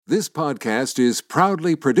This podcast is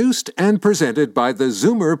proudly produced and presented by the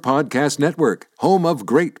Zoomer Podcast Network, home of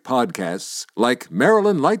great podcasts like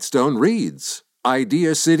Marilyn Lightstone Reads,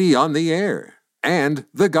 Idea City on the Air, and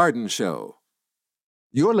The Garden Show.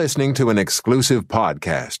 You're listening to an exclusive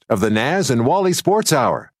podcast of the Naz and Wally Sports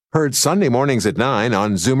Hour, heard Sunday mornings at 9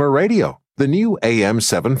 on Zoomer Radio, the new AM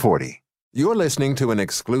 740. You're listening to an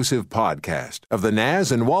exclusive podcast of the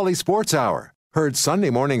Naz and Wally Sports Hour, heard Sunday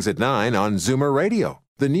mornings at 9 on Zoomer Radio,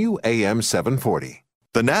 the new AM 740.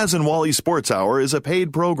 The Naz and Wally Sports Hour is a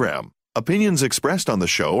paid program. Opinions expressed on the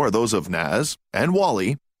show are those of Naz and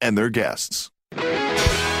Wally and their guests.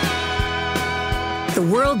 The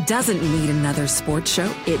world doesn't need another sports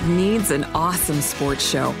show. It needs an awesome sports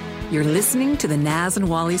show. You're listening to the Naz and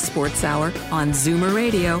Wally Sports Hour on Zoomer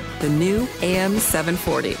Radio, the new AM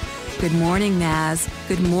 740. Good morning, Naz.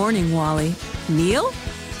 Good morning, Wally. Neil?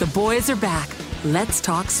 The boys are back. Let's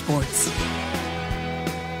talk sports.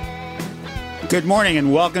 Good morning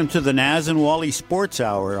and welcome to the Naz and Wally Sports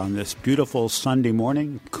Hour on this beautiful Sunday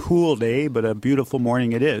morning. Cool day, but a beautiful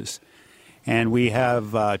morning it is. And we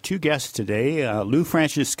have two guests today, Lou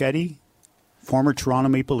Franceschetti, former Toronto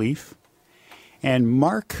Maple Leaf, and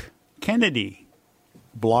Mark Kennedy,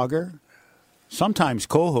 blogger, sometimes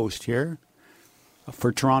co-host here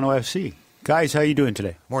for Toronto FC. Guys, how you doing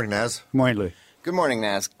today? Morning, Naz. Morning, Lou. Good morning,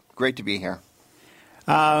 Naz. Great to be here.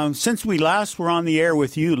 Since we last were on the air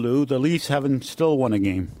with you, Lou, the Leafs haven't still won a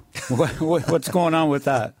game. What's going on with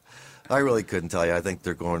that? I really couldn't tell you. I think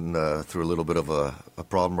they're going through a little bit of a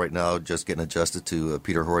problem right now, just getting adjusted to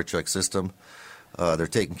Peter Horachek's system. They're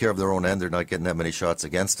taking care of their own end. They're not getting that many shots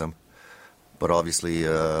against them. But obviously,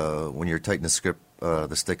 when you're tightening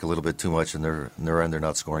the stick a little bit too much in their end, they're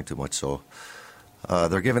not scoring too much. So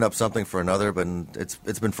they're giving up something for another, but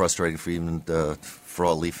it's been frustrating for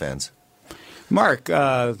all Leaf fans. Mark,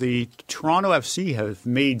 the Toronto FC have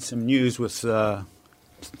made some news with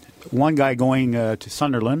one guy going to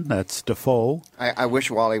Sunderland. That's Defoe. I wish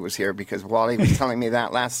Wally was here because Wally was telling me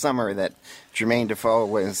that last summer that Jermaine Defoe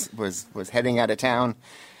was heading out of town,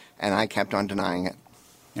 and I kept on denying it.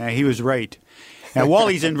 Yeah, he was right. And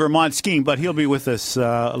Wally's in Vermont skiing, but he'll be with us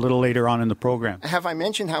a little later on in the program. Have I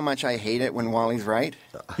mentioned how much I hate it when Wally's right?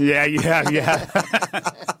 Yeah, you have, yeah.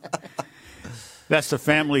 That's the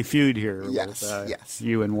family feud here. Yes, with, yes.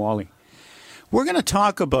 You and Wally. We're going to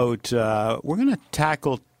talk about, we're going to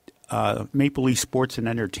tackle Maple Leaf Sports and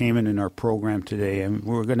Entertainment in our program today, and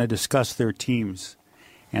we're going to discuss their teams.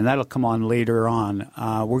 And that'll come on later on.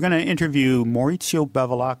 We're going to interview Maurizio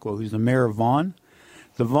Bevilacqua, who's the mayor of Vaughan.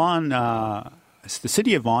 The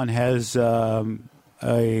city of Vaughan has a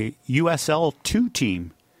USL 2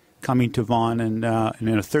 team coming to Vaughan in a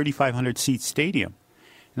 3,500-seat stadium.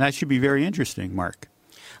 And that should be very interesting, Mark.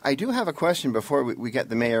 I do have a question before we get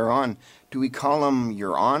the mayor on. Do we call him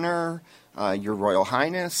Your Honor, Your Royal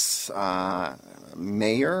Highness,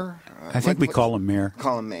 Mayor? I think we call him Mayor.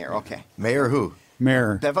 Call him Mayor, okay. Mayor who?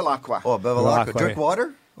 Mayor. Bevilacqua. Oh, Bevilacqua. Drink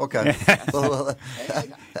water? Okay.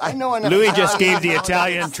 I know enough. Louis just gave the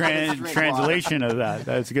Italian translation of that.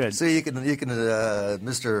 That's good. So you can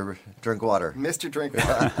Mr. Drinkwater. Mr.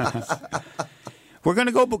 Drinkwater. We're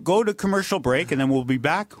going to go to commercial break, and then we'll be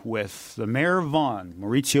back with the mayor of Vaughan,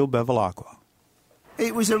 Maurizio Bevilacqua.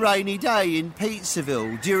 It was a rainy day in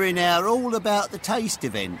Pizzaville during our All About the Taste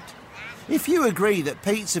event. If you agree that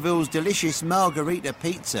Pizzaville's delicious margarita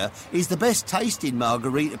pizza is the best tasting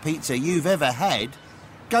margarita pizza you've ever had,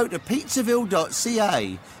 go to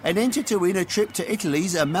pizzaville.ca and enter to win a trip to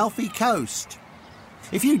Italy's Amalfi Coast.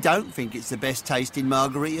 If you don't think it's the best tasting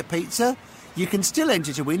margarita pizza, you can still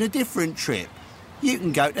enter to win a different trip. You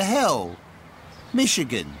can go to hell.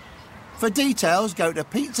 Michigan. For details, go to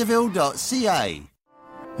pizzaville.ca.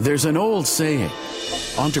 There's an old saying,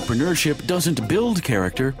 entrepreneurship doesn't build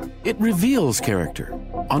character, it reveals character.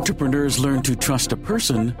 Entrepreneurs learn to trust a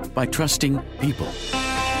person by trusting people.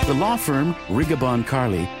 The law firm Rigabon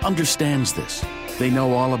Carly understands this. They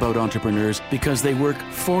know all about entrepreneurs because they work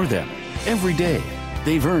for them. Every day,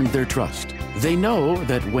 they've earned their trust. They know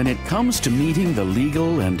that when it comes to meeting the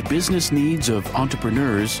legal and business needs of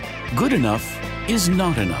entrepreneurs, good enough is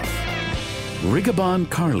not enough. Rigabon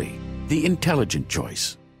Carly, the intelligent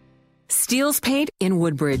choice. Steele's Paint in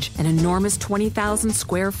Woodbridge, an enormous 20,000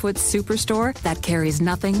 square foot superstore that carries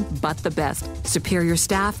nothing but the best. Superior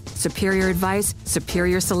staff, superior advice,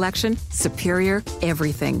 superior selection, superior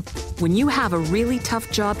everything. When you have a really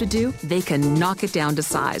tough job to do, they can knock it down to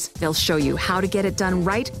size. They'll show you how to get it done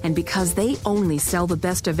right, and because they only sell the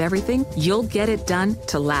best of everything, you'll get it done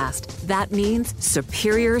to last. That means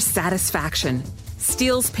superior satisfaction.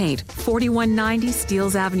 Steele's Paint, 4190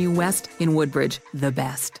 Steeles Avenue West in Woodbridge, the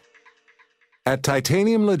best. At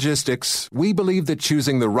Titanium Logistics, we believe that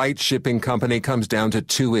choosing the right shipping company comes down to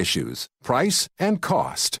two issues: price and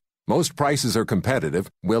cost. Most prices are competitive,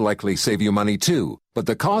 will likely save you money too, but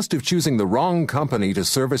the cost of choosing the wrong company to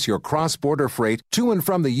service your cross-border freight to and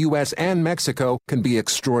from the U.S. and Mexico can be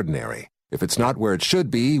extraordinary. If it's not where it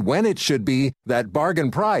should be, when it should be, that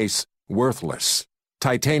bargain price, worthless.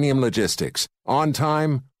 Titanium Logistics. On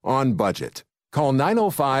time, on budget. Call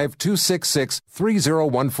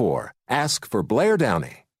 905-266-3014. Ask for Blair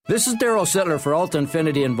Downey. This is Darryl Sittler for Alta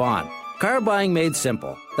Infinity in Vaughan. Car buying made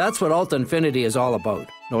simple. That's what Alta Infinity is all about.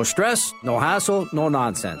 No stress, no hassle, no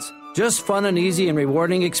nonsense. Just fun and easy and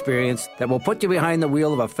rewarding experience that will put you behind the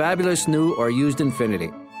wheel of a fabulous new or used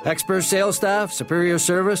Infinity. Expert sales staff, superior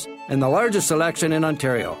service, and the largest selection in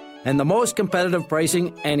Ontario. And the most competitive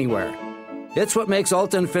pricing anywhere. It's what makes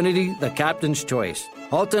Alta Infinity the captain's choice.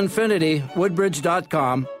 Alta Infinity,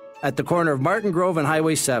 Woodbridge.com, at the corner of Martin Grove and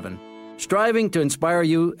Highway 7. Striving to inspire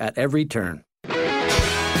you at every turn.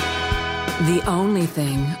 The only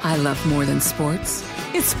thing I love more than sports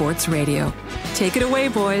is sports radio. Take it away,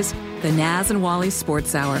 boys. The Naz and Wally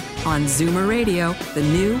Sports Hour on Zoomer Radio, the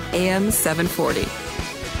new AM 740.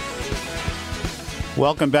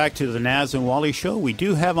 Welcome back to the Naz and Wally Show. We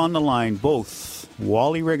do have on the line both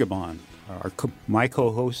Wally Rigobon, my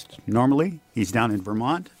co-host normally. He's down in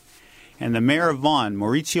Vermont. And the Mayor of Vaughan,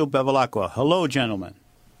 Maurizio Bevilacqua. Hello, gentlemen.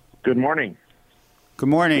 Good morning. Good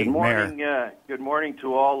morning, Good morning, Mayor. Good morning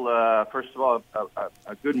to all. First of all,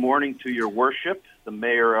 a good morning to your worship, the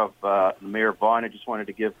Mayor of Vaughan. I just wanted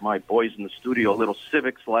to give my boys in the studio a little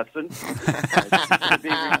civics lesson. It's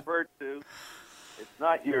being referred to. It's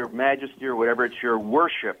not your majesty or whatever, it's your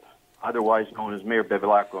worship, otherwise known as Mayor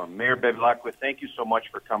Bevilacqua. Mayor Bevilacqua, thank you so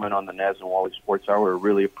much for coming on the Naz and Wally Sports Hour. I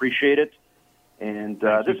really appreciate it. And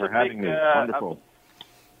thank this you for is having me. Wonderful.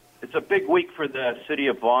 It's a big week for the city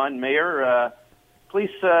of Vaughan. Mayor,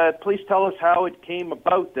 please tell us how it came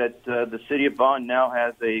about that the city of Vaughan now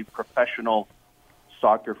has a professional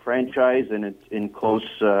soccer franchise, and it's in close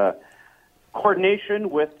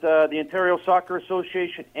coordination with the Ontario Soccer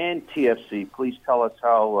Association and TFC. Please tell us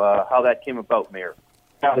how that came about, Mayor.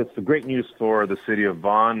 It's great news for the city of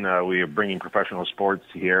Vaughan. We are bringing professional sports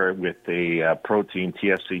here with a pro team,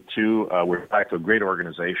 TFC2. We're back to a great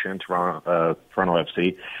organization, Toronto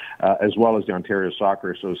FC, as well as the Ontario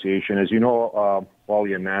Soccer Association. As you know,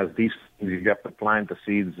 Wally and Naz, these you have to plant the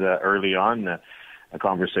seeds early on.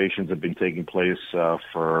 Conversations have been taking place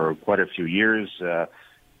for quite a few years.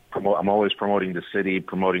 I'm always promoting the city,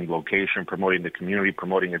 promoting location, promoting the community,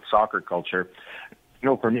 promoting its soccer culture. You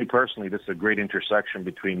know, for me personally, this is a great intersection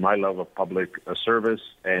between my love of public service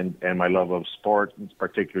and my love of sport,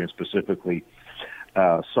 particularly and specifically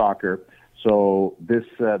soccer. So this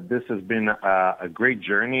has been a great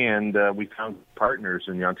journey, and we found partners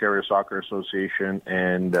in the Ontario Soccer Association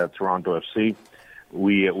and Toronto FC.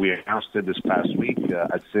 We announced it this past week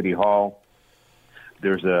at City Hall.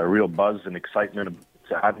 There's a real buzz and excitement about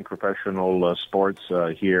having professional sports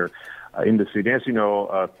here in the city. As you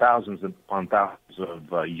know, thousands upon thousands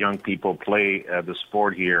of young people play the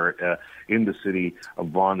sport here in the city of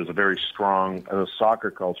Vaughan. There's a very strong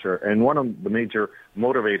soccer culture. And one of the major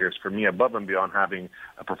motivators for me, above and beyond having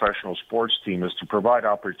a professional sports team, is to provide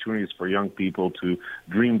opportunities for young people to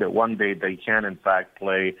dream that one day they can, in fact,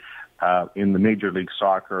 play in the Major League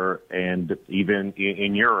Soccer and even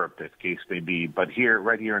in Europe, if case may be. But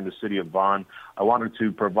right here in the city of Vaughan, I wanted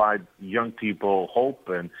to provide young people hope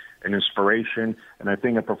and inspiration. And I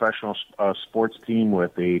think a professional sports team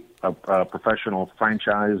with a professional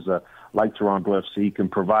franchise like Toronto FC can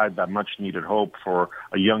provide that much-needed hope for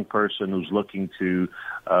a young person who's looking to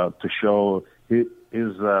show his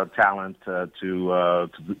talent to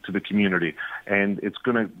the community. And it's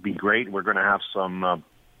going to be great. We're going to have some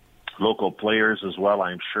local players as well,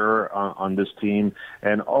 I'm sure, on this team.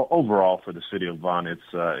 And overall, for the city of Vaughan,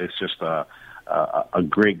 it's just a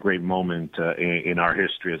great moment in our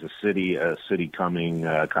history as a city coming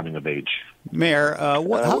of age. Mayor,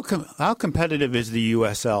 how competitive is the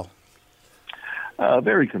USL?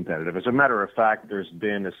 Very competitive. As a matter of fact, there's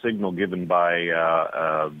been a signal given by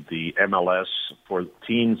the MLS for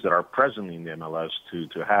teams that are presently in the MLS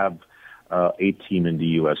to have a team in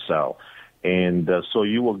the USL. And so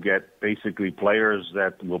you will get basically players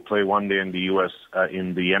that will play one day in the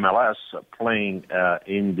in the MLS, playing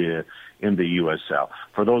in the USL.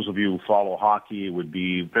 For those of you who follow hockey, it would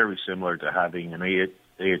be very similar to having an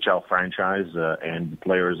AHL franchise, and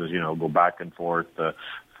players, as you know, go back and forth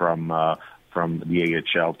from the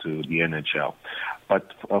AHL to the NHL.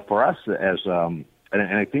 But for us, and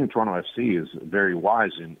I think Toronto FC is very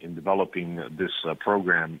wise in developing this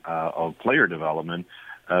program of player development.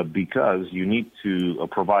 because you need to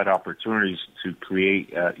provide opportunities to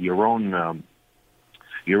create your own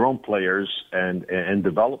players and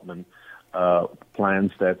development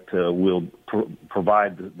plans that will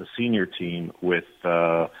provide the senior team with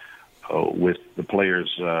the players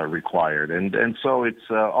required. And so it's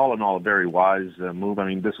all in all a very wise move. I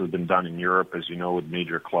mean, this has been done in Europe, as you know, with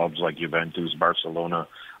major clubs like Juventus, Barcelona,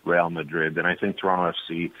 Real Madrid. And I think Toronto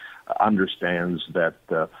FC understands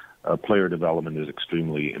that player development is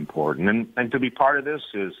extremely important. And to be part of this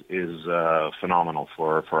is phenomenal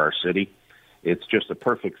for our city. It's just a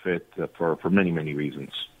perfect fit for many, many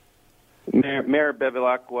reasons. Mayor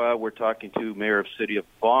Bevilacqua, we're talking to Mayor of City of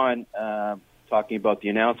Vaughan, talking about the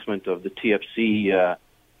announcement of the TFC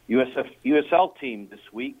USL team this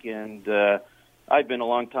week. And I've been a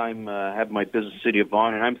long time, have my business City of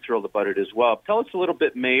Vaughan, and I'm thrilled about it as well. Tell us a little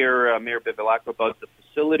bit, Mayor Bevilacqua, about the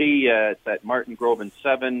facility at Martin Grove and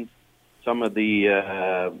 7, some of the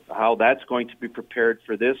how that's going to be prepared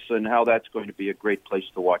for this, and how that's going to be a great place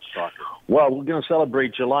to watch soccer. Well, we're going to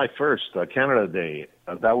celebrate July 1st, Canada Day.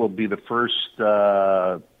 That will be the first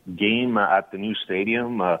game at the new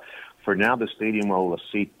stadium. For now, the stadium will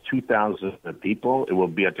seat 2,000 people. It will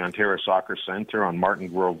be at the Ontario Soccer Centre on Martin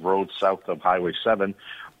Grove Road, south of Highway 7.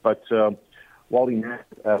 But, Wally,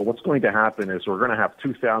 what's going to happen is we're going to have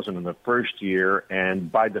 2,000 in the first year,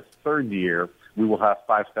 and by the third year, we will have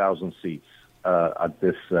 5,000 seats at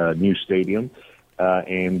this new stadium.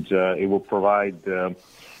 And it will provide,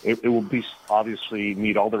 it will be obviously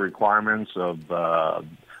meet all the requirements of the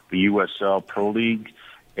USL Pro League.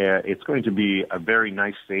 It's going to be a very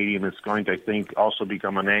nice stadium. It's going to, I think, also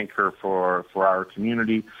become an anchor for our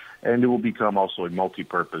community, and it will become also a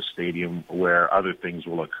multi-purpose stadium where other things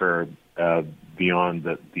will occur beyond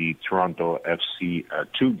the Toronto FC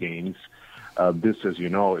 2 games. This, as you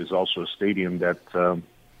know, is also a stadium that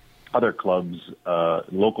other clubs,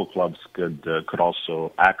 local clubs, could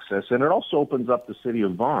also access, and it also opens up the city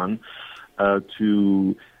of Vaughan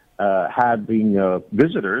to having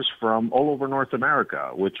visitors from all over North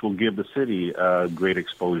America, which will give the city great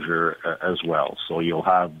exposure as well. So you'll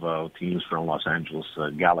have teams from Los Angeles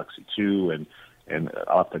Galaxy 2, and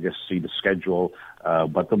I'll have to guess see the schedule,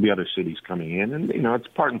 but there'll be other cities coming in, and you know it's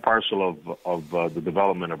part and parcel of the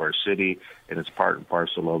development of our city, and it's part and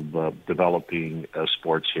parcel of developing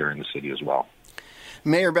sports here in the city as well.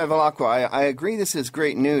 Mayor Bevilacqua, I agree this is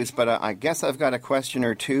great news, but I guess I've got a question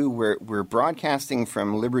or two. We're broadcasting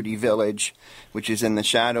from Liberty Village, which is in the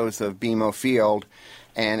shadows of BMO Field.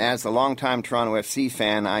 And as a longtime Toronto FC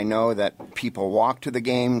fan, I know that people walk to the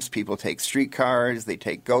games, people take streetcars, they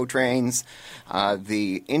take GO trains.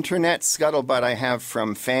 The internet scuttlebutt I have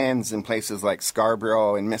from fans in places like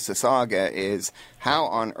Scarborough and Mississauga is, how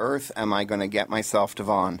on earth am I going to get myself to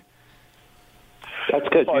Vaughan? That's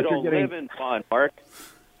because you don't live in Vaughan, Mark.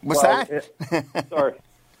 What's that? Sorry.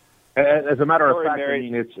 As a matter of fact, Mary. I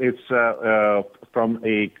mean, it's from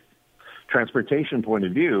a transportation point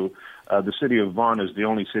of view, the city of Vaughan is the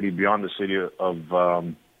only city beyond the city of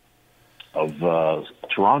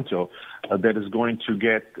Toronto that is going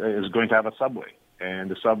to have a subway, and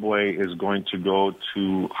the subway is going to go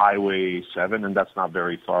to Highway 7, and that's not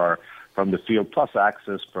very far from the field, plus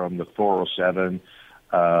access from the 407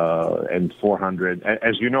 and 400.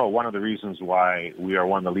 As you know, one of the reasons why we are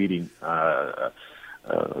one of the leading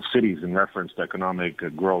cities in reference to economic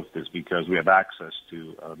growth is because we have access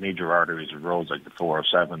to major arteries and roads like the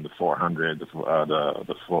 407, the 400,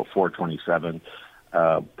 the 427.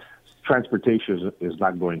 Transportation is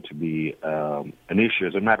not going to be an issue.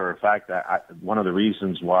 As a matter of fact, one of the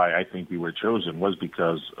reasons why I think we were chosen was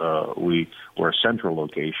because we were a central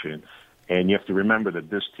location. And you have to remember that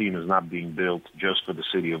this team is not being built just for the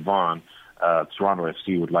city of Vaughan. Toronto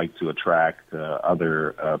FC would like to attract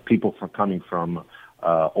other people coming from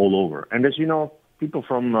all over. And as you know, people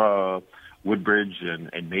from Woodbridge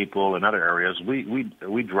and Maple and other areas,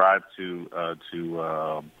 we drive to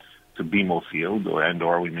BMO Field,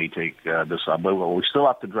 or we may take the subway. Well, we still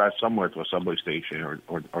have to drive somewhere to a subway station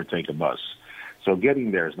or take a bus. So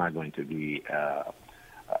getting there is not going to be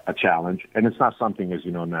a challenge, and it's not something, as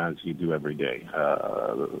you know, Naz, you do every day.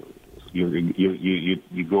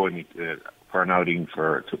 You go and for an outing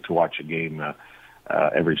to watch a game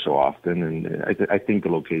every so often, and I think the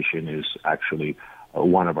location is actually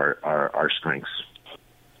one of our strengths.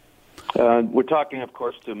 We're talking, of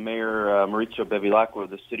course, to Mayor Mauricio Bevilacqua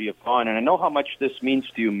of the City of Vaughan, and I know how much this means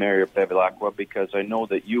to you, Mayor Bevilacqua, because I know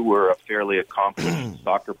that you were a fairly accomplished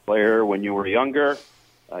soccer player when you were younger.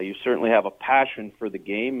 You certainly have a passion for the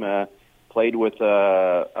game, played with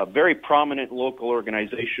a very prominent local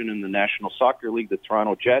organization in the National Soccer League, the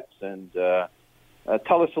Toronto Jets, and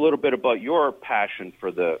Tell us a little bit about your passion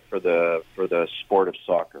for the sport of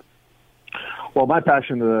soccer. Well, my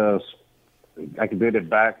passion, I can date it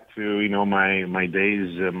back to my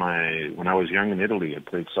days. When I was young in Italy, I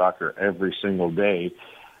played soccer every single day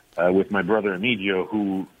with my brother Emilio,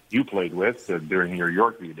 who you played with during your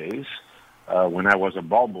Yorkview days. When I was a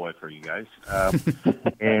ball boy for you guys,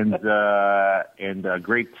 and a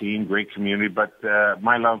great team, great community. But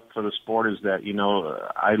my love for the sport is that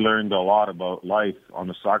I learned a lot about life on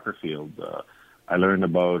the soccer field. I learned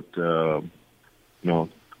about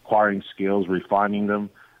acquiring skills, refining them,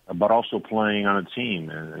 but also playing on a team,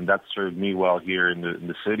 and that served me well here in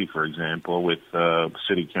the city. For example, with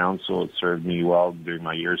city council, it served me well during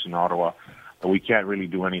my years in Ottawa. But we can't really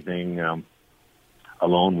do anything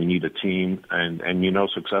alone. We need a team, and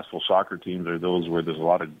successful soccer teams are those where there's a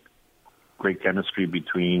lot of great chemistry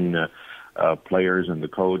between players and the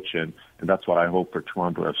coach, and that's what I hope for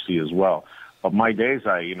Toronto FC as well. But my days,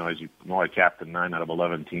 as you know, I captained 9 out of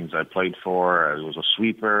 11 teams I played for. I was a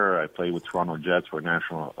sweeper. I played with Toronto Jets, we're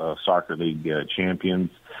National Soccer League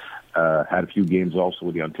champions. Had a few games also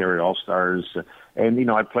with the Ontario All-Stars.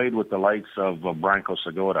 And, I played with the likes of Branko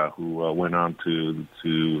Segota, who went on to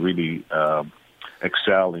really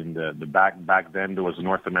excel in the back then there was a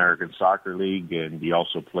North American Soccer League, and he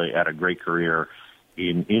also had a great career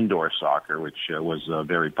in indoor soccer, which was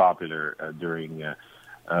very popular during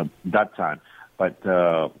that time. But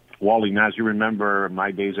Wally, as you remember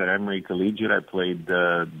my days at Emory Collegiate, I played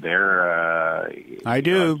there. I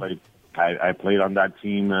do. I played on that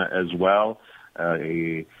team as well.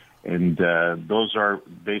 And those are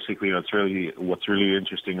basically what's really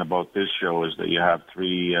interesting about this show is that you have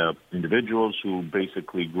 3 individuals who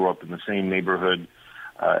basically grew up in the same neighborhood.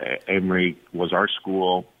 Emory was our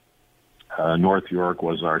school. North York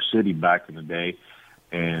was our city back in the day.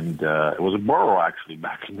 And it was a borough, actually,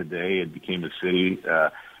 back in the day. It became a city.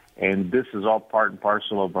 And this is all part and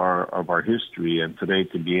parcel of our history. And today,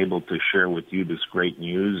 to be able to share with you this great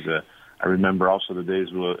news, I remember also the days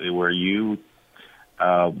where you,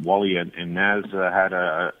 Wally and Naz had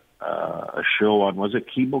a show on, was it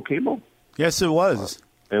Kebo Cable? Yes, it was.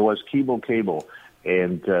 It was Kebo Cable.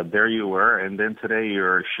 And there you were. And then today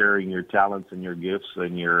you're sharing your talents and your gifts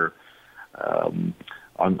and your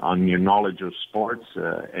on your knowledge of sports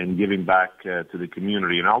and giving back to the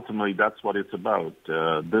community. And ultimately, that's what it's about.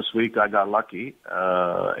 This week I got lucky,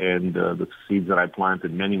 and the seeds that I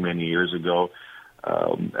planted many, many years ago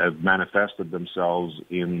have manifested themselves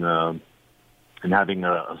in having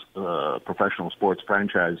a professional sports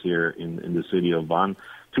franchise here in the city of Vaughan.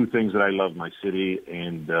 2 things that I love, my city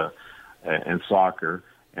and soccer.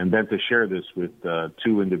 And then to share this with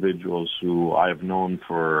 2 individuals who I have known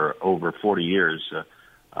for over 40 years,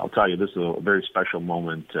 I'll tell you, this is a very special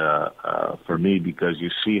moment for me because you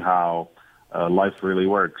see how life really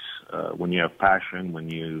works when you have passion, when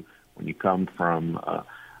you come from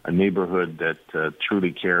a neighborhood that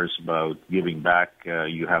truly cares about giving back.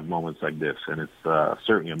 You have moments like this, and it's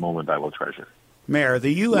certainly a moment I will treasure. Mayor,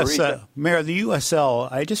 the USL,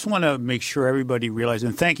 I just want to make sure everybody realizes,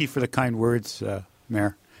 and thank you for the kind words,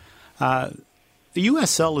 Mayor. The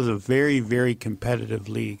USL is a very, very competitive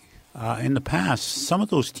league. In the past, some of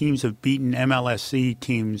those teams have beaten MLSE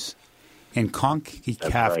teams in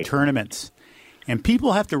CONCACAF tournaments. And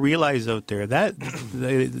people have to realize out there that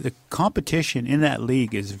the competition in that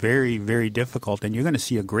league is very, very difficult, and you're going to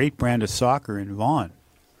see a great brand of soccer in Vaughan.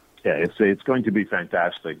 Yeah, it's going to be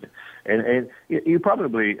fantastic. And you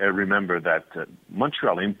probably remember that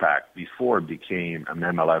Montreal Impact, before it became an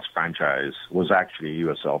MLS franchise, was actually a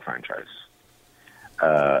USL franchise.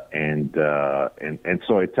 And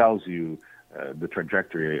so it tells you the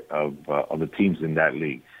trajectory of the teams in that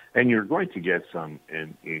league. And you're going to get some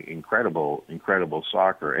incredible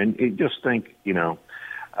soccer. And just think,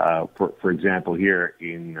 for example, here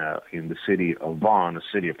in the city of Vaughan, a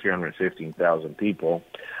city of 315,000 people,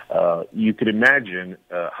 you could imagine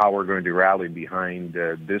how we're going to rally behind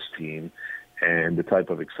this team and the type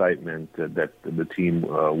of excitement that the team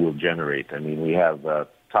will generate. I mean, we have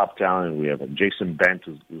top talent. We have Jason Bent,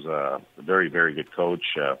 who's a very, very good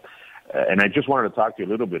coach. And I just wanted to talk to you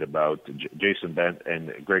a little bit about Jason Bent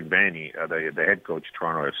and Greg Vanney, the head coach of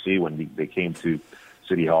Toronto FC, when they came to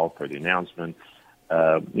City Hall for the announcement.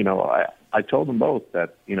 I told them both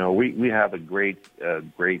that, we have a great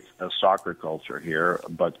soccer culture here,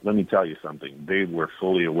 but let me tell you something. They were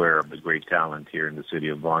fully aware of the great talent here in the city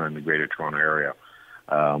of Vaughan and the greater Toronto area.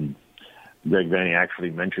 Greg Vanney actually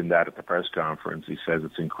mentioned that at the press conference. He says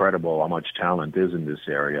it's incredible how much talent is in this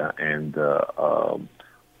area and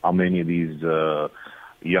how many of these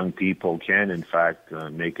young people can, in fact,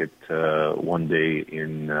 make it one day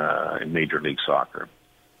in Major League Soccer.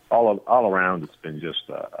 All around, it's been just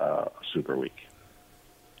a super week.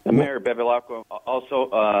 Mayor Bevilacqua, also,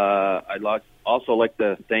 I'd also like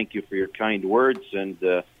to thank you for your kind words and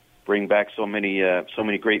bring back so many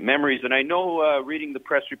great memories. And I know, reading the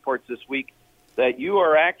press reports this week, that you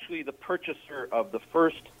are actually the purchaser of the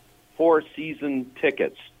first 4 season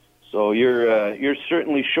tickets. So you're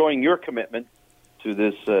certainly showing your commitment to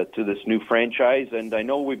this new franchise. And I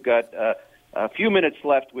know we've got a few minutes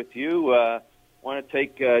left with you. Want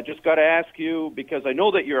to just got to ask you, because I know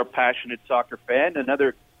that you're a passionate soccer fan.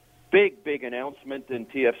 Another big announcement in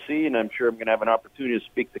TFC, and I'm sure I'm going to have an opportunity to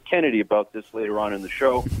speak to Kennedy about this later on in the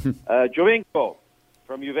show. Giovinco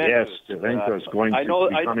from Juventus. Yes, Giovinco is going to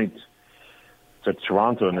be coming to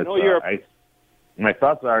Toronto, and my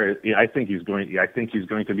thoughts are, I think he's going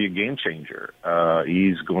to be a game changer.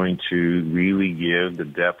 He's going to really give the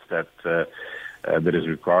depth that is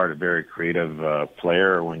required. A very creative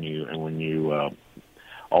player. When you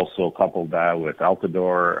also couple that with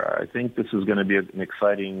Altidore, I think this is going to be an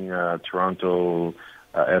exciting Toronto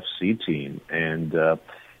FC team. And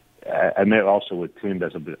I met also with Tim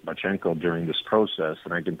Bezabachenko during this process,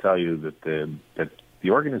 and I can tell you that the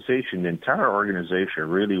organization, the entire organization,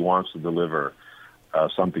 really wants to deliver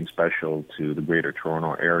something special to the Greater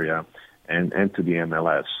Toronto area and to the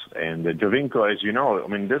MLS. And Giovinco, as you know, I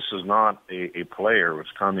mean, this is not a player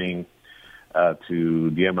who's coming to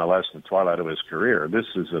the MLS in the twilight of his career. This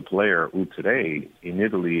is a player who today in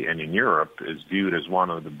Italy and in Europe is viewed as one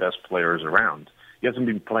of the best players around. He hasn't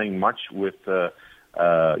been playing much with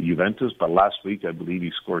Juventus, but last week I believe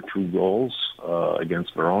he scored 2 goals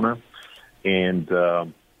against Verona. And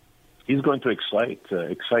he's going to excite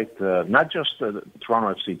not just the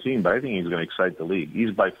Toronto FC team, but I think he's going to excite the league.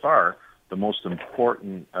 He's by far the most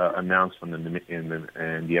important announcement in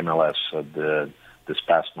the MLS this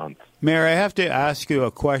past month. Mayor, I have to ask you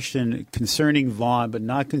a question concerning Vaughan, but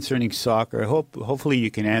not concerning soccer. Hopefully you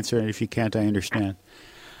can answer it. If you can't, I understand.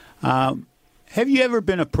 Have you ever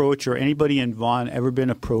been approached, or anybody in Vaughan ever been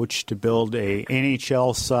approached to build a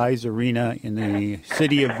NHL-size arena in the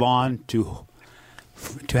city of Vaughan to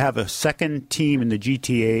have a second team in the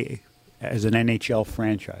GTA as an NHL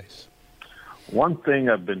franchise? One thing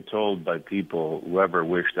I've been told by people who ever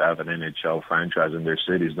wish to have an NHL franchise in their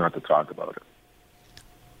city is not to talk about it.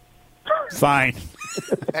 Fine.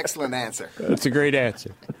 Excellent answer. That's a great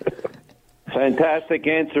answer. Fantastic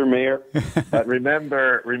answer, Mayor.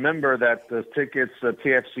 Remember that the tickets,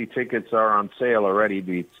 TFC tickets, are on sale already.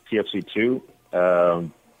 The TFC 2,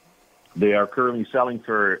 they are currently selling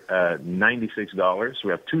for $96.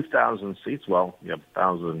 We have 2,000 seats. Well, we have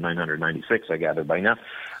 1,996. I gathered by now.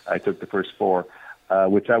 I took the first 4,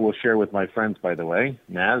 which I will share with my friends. By the way,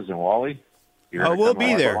 Naz and Wally. We'll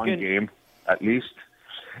be there. One game at least.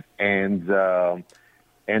 And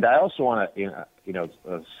I also want to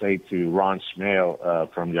say to Ron Smale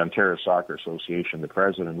from the Ontario Soccer Association, the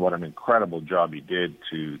president, what an incredible job he did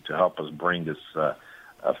to help us bring this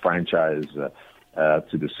franchise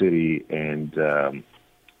to the city, and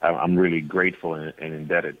I'm really grateful and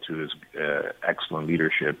indebted to his excellent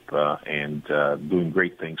leadership and doing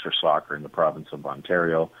great things for soccer in the province of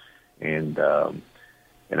Ontario, and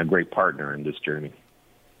a great partner in this journey.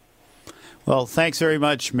 Well, thanks very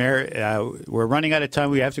much, Mayor. We're running out of time.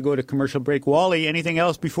 We have to go to commercial break. Wally, anything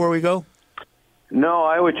else before we go? No,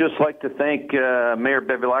 I would just like to thank Mayor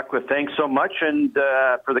Bevilacqua. Thanks so much, and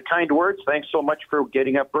for the kind words. Thanks so much for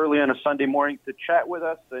getting up early on a Sunday morning to chat with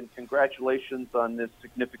us, and congratulations on this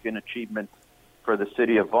significant achievement for the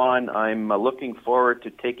city of Vaughan. I'm looking forward to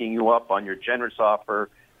taking you up on your generous offer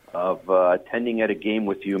of attending at a game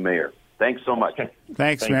with you, Mayor. Thanks so much.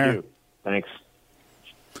 Thanks, Mayor. You. Thanks.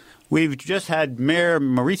 We've just had Mayor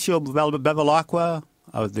Mauricio Bevilacqua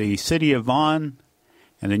of the city of Vaughan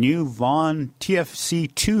and the new Vaughan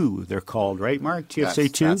TFC 2, they're called, right, Mark? TFC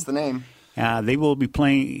 2? That's the name. They will be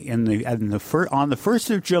playing on the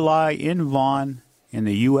 1st of July in Vaughan in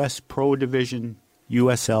the U.S. Pro Division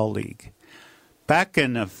USL League. Back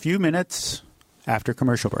in a few minutes after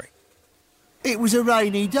commercial break. It was a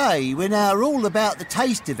rainy day when our All About the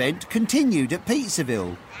Taste event continued at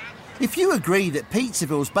Pizzaville. If you agree that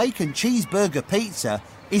Pizzaville's Bacon Cheeseburger Pizza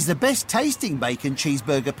is the best tasting bacon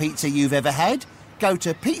cheeseburger pizza you've ever had, go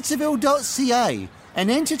to pizzaville.ca and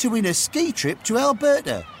enter to win a ski trip to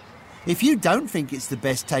Alberta. If you don't think it's the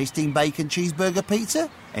best tasting bacon cheeseburger pizza,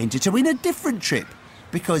 enter to win a different trip,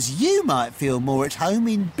 because you might feel more at home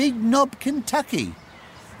in Big Knob, Kentucky.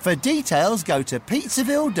 For details, go to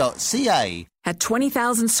pizzaville.ca. At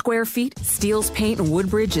 20,000 square feet, Steele's Paint in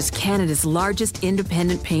Woodbridge is Canada's largest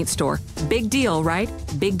independent paint store. Big deal, right?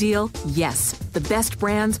 Big deal? Yes. The best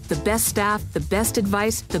brands, the best staff, the best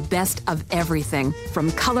advice, the best of everything.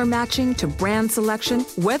 From color matching to brand selection,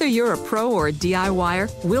 whether you're a pro or a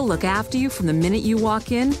DIYer, we'll look after you from the minute you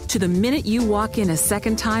walk in to the minute you walk in a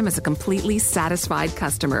second time as a completely satisfied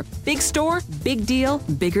customer. Big store, big deal,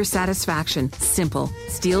 bigger satisfaction. Simple.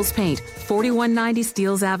 Steele's Paint, 4190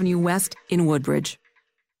 Steeles Avenue West in Woodbridge.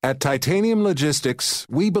 At Titanium Logistics,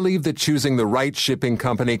 we believe that choosing the right shipping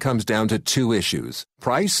company comes down to two issues: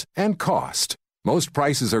 price and cost. Most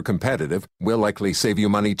prices are competitive, will likely save you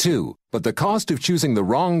money too, but the cost of choosing the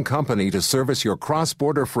wrong company to service your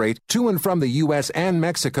cross-border freight to and from the U.S. and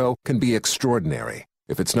Mexico can be extraordinary.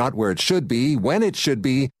 If it's not where it should be, when it should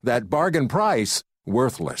be, that bargain price,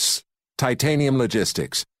 worthless. Titanium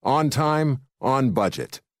Logistics. On time, on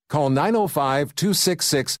budget. Call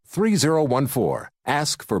 905-266-3014.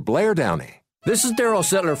 Ask for Blair Downey. This is Darryl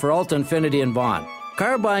Sittler for Alta Infinity in Vaughan.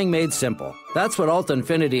 Car buying made simple. That's what Alta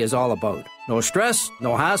Infinity is all about. No stress,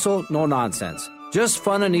 no hassle, no nonsense. Just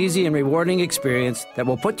fun and easy and rewarding experience that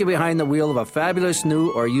will put you behind the wheel of a fabulous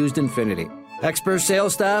new or used Infinity. Expert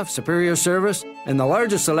sales staff, superior service, and the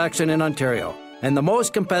largest selection in Ontario. And the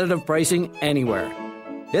most competitive pricing anywhere.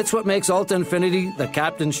 It's what makes Alta Infinity the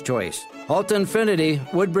captain's choice. Alta Infinity,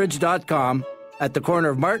 Woodbridge.com, at the corner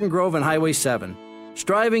of Martin Grove and Highway 7.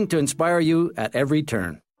 Striving to inspire you at every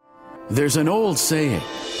turn. There's an old saying,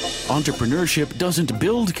 entrepreneurship doesn't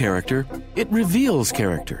build character, it reveals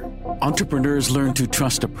character. Entrepreneurs learn to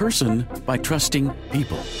trust a person by trusting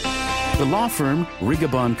people. The law firm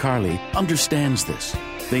Rigabon Carly understands this.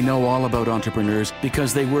 They know all about entrepreneurs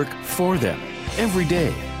because they work for them. Every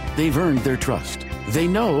day, they've earned their trust. They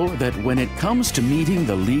know that when it comes to meeting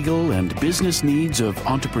the legal and business needs of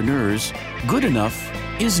entrepreneurs, good enough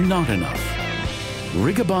is not enough.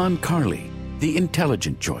 Rigabon Carly, the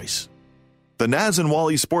intelligent choice. The Naz and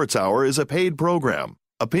Wally Sports Hour is a paid program.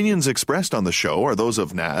 Opinions expressed on the show are those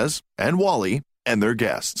of Naz and Wally and their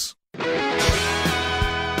guests.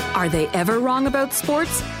 Are they ever wrong about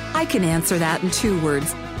sports? I can answer that in 2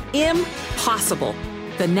 words. Impossible.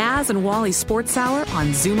 The Naz and Wally Sports Hour on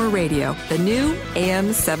Zoomer Radio, the new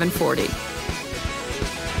AM 740.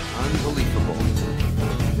 Unbelievable.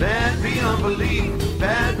 Bad beyond belief,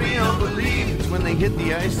 bad beyond belief. It's when they hit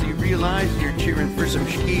the ice you realize you're cheering for some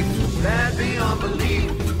sheep. Bad beyond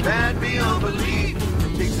belief, bad beyond belief.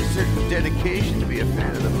 It takes a certain dedication to be a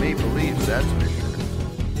fan of the Maple Leafs, that's for sure.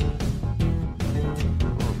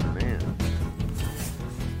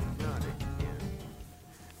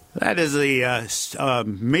 That is a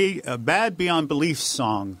Bad Beyond Belief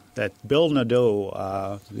song that Bill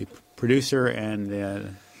Nadeau, the producer,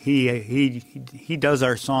 and he does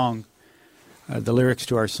our song, the lyrics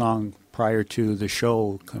to our song prior to the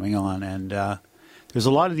show coming on. And there's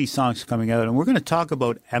a lot of these songs coming out, and we're going to talk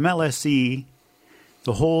about MLSE,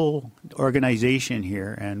 the whole organization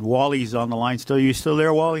here. And Wally's on the line still. You still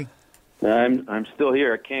there, Wally? I'm still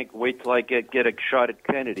here. I can't wait till I get a shot at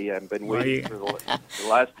Kennedy. I've been waiting for the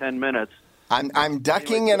last 10 minutes. I'm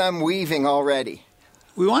ducking and I'm weaving already.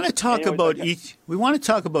 We want to talk about each. We want to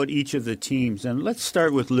talk about each of the teams, and let's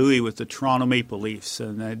start with Louis with the Toronto Maple Leafs,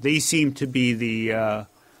 and they seem to be the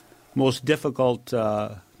most difficult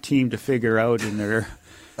team to figure out in their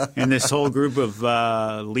in this whole group of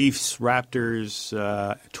Leafs, Raptors,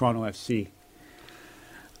 Toronto FC.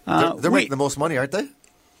 They're making the most money, aren't they?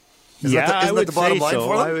 Isn't I that would the bottom say line so.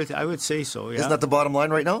 for them? I would say so. Yeah. Isn't that the bottom line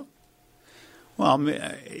right now? Well,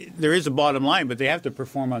 there is a bottom line, but they have to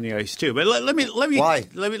perform on the ice too. But let me why?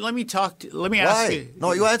 Let me talk. Let me why? ask you.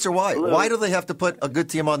 No, you answer why. Lou. Why do they have to put a good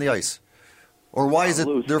team on the ice, or why is it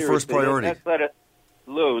Lou, their first priority?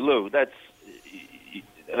 Lou, that's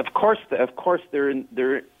of course they're in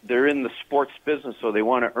the sports business, so they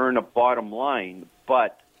want to earn a bottom line.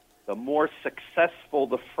 But the more successful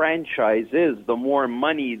the franchise is, the more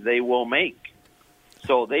money they will make.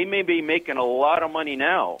 So they may be making a lot of money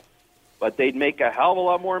now, but they'd make a hell of a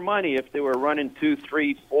lot more money if they were running 2,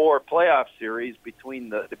 3, 4 playoff series between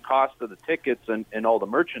the cost of the tickets and all the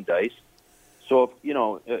merchandise. So,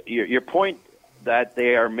 your point that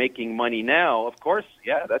they are making money now, of course,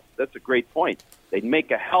 yeah, that's a great point. They'd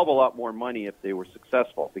make a hell of a lot more money if they were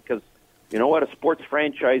successful because, you know what, a sports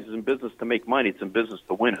franchise is in business to make money. It's in business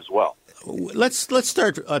to win as well. Let's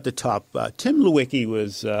start at the top. Tim Lewicki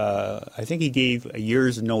was, I think he gave a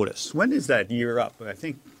year's notice. When is that year up? I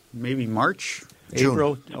think maybe March, June.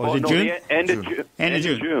 April. Oh, is it no, June? The end of June. End of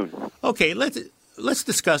June. Okay, let's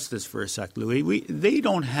discuss this for a sec, Louis. They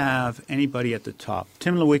don't have anybody at the top.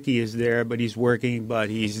 Tim Lewicki is there, but he's working, but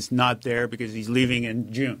he's not there because he's leaving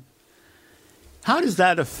in June. How does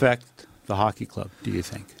that affect the hockey club, do you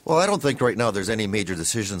think? Well, I don't think right now there's any major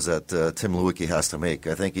decisions that Tim Lewicki has to make.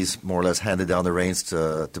 I think he's more or less handed down the reins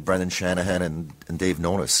to Brendan Shanahan and Dave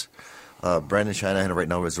Nonis. Brendan Shanahan right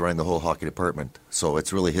now is running the whole hockey department, so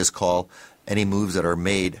it's really his call. Any moves that are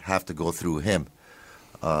made have to go through him.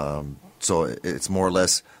 So it's more or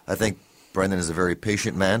less, I think Brendan is a very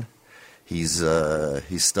patient man. He's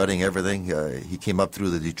studying everything. He came up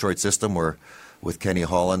through the Detroit system where with Kenny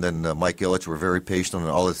Holland and Mike Ilitch were very patient on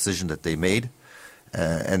all the decisions that they made.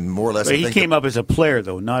 And more or less... But he came up as a player,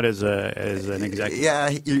 though, not as an executive. Yeah,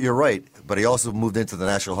 you're right. But he also moved into the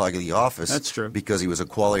National Hockey League office. That's true. Because he was a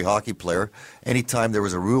quality hockey player. Anytime there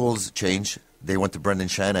was a rules change, they went to Brendan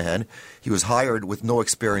Shanahan. He was hired with no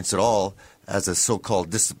experience at all as a so-called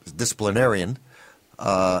disciplinarian.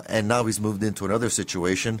 And now he's moved into another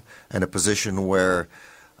situation and a position where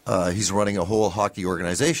he's running a whole hockey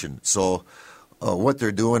organization. So... what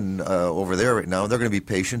they're doing over there right now, they're going to be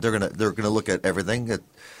patient. They're going to look at everything.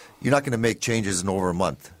 You're not going to make changes in over a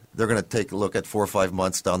month. They're going to take a look at 4 or 5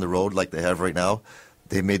 months down the road like they have right now.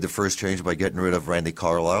 They made the first change by getting rid of Randy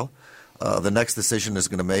Carlyle. The next decision is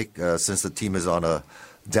going to make, since the team is on a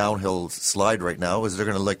downhill slide right now, is they're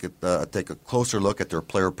going to look at take a closer look at their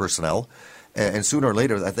player personnel. And sooner or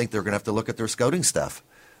later, I think they're going to have to look at their scouting staff.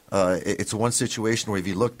 It's one situation where if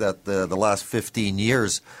you looked at the last 15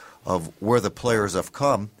 years of where the players have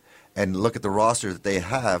come and look at the roster that they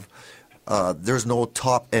have, there's no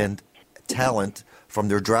top-end talent from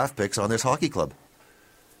their draft picks on this hockey club.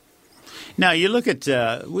 Now you look at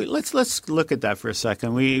let's look at that for a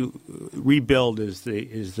second. Rebuild is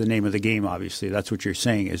the name of the game. Obviously, that's what you're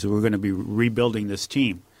saying. Is we're going to be rebuilding this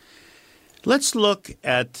team. Let's look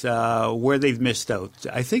at where they've missed out.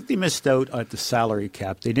 I think they missed out at the salary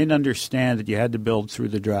cap. They didn't understand that you had to build through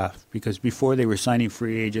the draft because before they were signing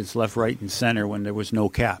free agents left, right, and center when there was no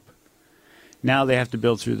cap. Now they have to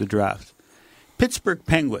build through the draft. Pittsburgh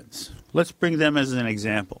Penguins, let's bring them as an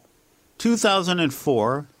example.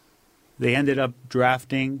 2004, they ended up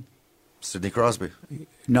drafting... Sidney Crosby.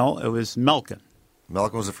 No, it was Malkin.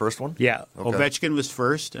 Malkin was the first one? Yeah. Okay. Ovechkin was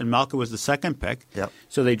first, and Malkin was the second pick. Yep.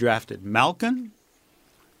 So they drafted Malkin,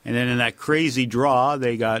 and then in that crazy draw,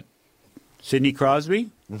 they got Sidney Crosby,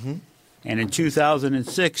 and in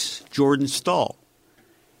 2006, Jordan Staal.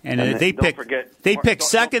 And they picked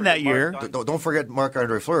second that year. Don't forget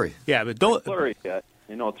Marc-Andre Fleury. Yeah, but don't... Fleury,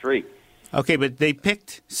 3. Okay, but they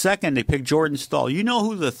picked second. They picked Jordan Staal. You know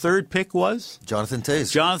who the third pick was? Jonathan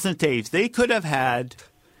Toews. Jonathan Toews. They could have had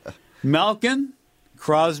Malkin,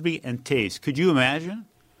 Crosby, and Toews. Could you imagine?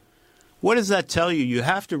 What does that tell you? You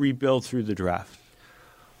have to rebuild through the draft.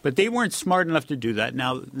 But they weren't smart enough to do that.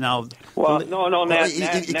 Now. Well, no, Naz,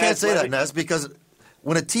 you can't say that, Naz, because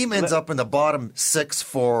when a team ends up in the bottom 6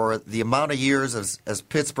 for the amount of years as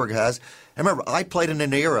Pittsburgh has, and remember, I played in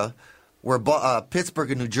an era where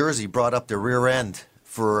Pittsburgh and New Jersey brought up their rear end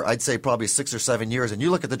for, I'd say, probably 6 or 7 years. And you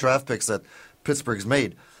look at the draft picks that Pittsburgh's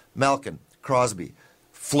made: Malkin, Crosby,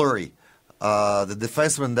 Fleury. The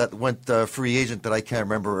defenseman that went free agent that I can't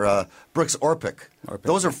remember, Brooks Orpik.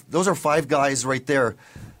 Those are 5 guys right there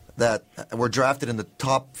that were drafted in the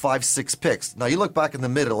top 5, 6 picks. Now you look back in the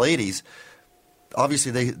middle '80s.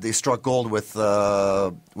 Obviously, they struck gold with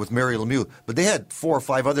Mario Lemieux, but they had 4 or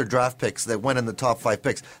 5 other draft picks that went in the top 5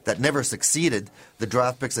 picks that never succeeded the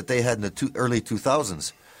draft picks that they had in the early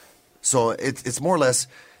 2000s. So it's more or less,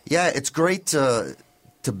 yeah, it's great to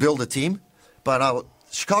build a team, but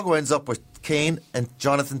Chicago ends up with Kane and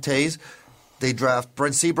Jonathan Toews. They draft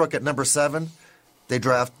Brent Seabrook at number 7. They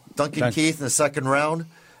draft Duncan Keith in the 2nd round.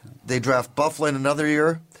 They draft Bufflin another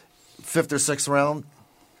year, 5th or 6th round.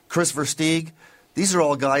 Chris Versteeg. These are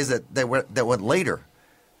all guys that went later.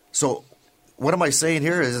 So what am I saying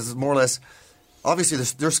here is more or less, obviously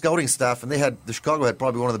their scouting staff, and the Chicago had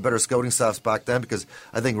probably one of the better scouting staffs back then, because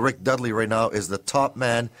I think Rick Dudley right now is the top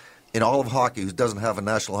man in all of hockey who doesn't have a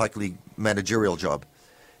National Hockey League managerial job.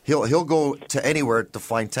 He'll go to anywhere to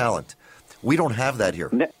find talent. We don't have that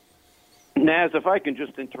here. Naz, if I can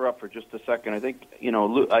just interrupt for just a second, I think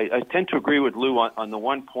Lou, I tend to agree with Lou on the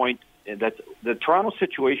one point that the Toronto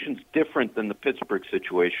situation is different than the Pittsburgh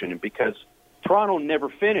situation, because Toronto never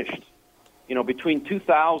finished. Between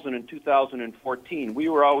 2000 and 2014, we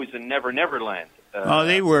were always in Never Land.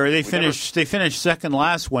 They were. They finished second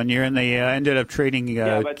last one year, and they ended up trading.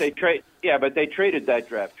 But they traded that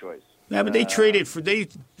draft choice. Yeah, but they traded for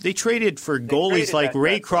goalies like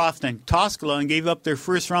Raycroft and Toskala and gave up their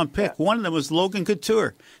first-round pick. Yeah. One of them was Logan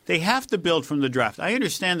Couture. They have to build from the draft. I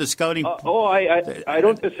understand the scouting. I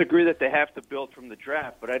don't disagree that they have to build from the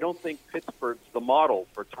draft, but I don't think Pittsburgh's the model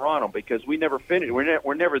for Toronto because we never finished.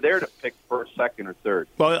 We're never there to pick first, second, or third.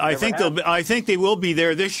 Well, I think they will be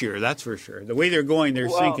there this year. That's for sure. The way they're going, they're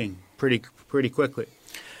sinking pretty quickly.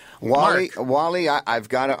 Wally, I've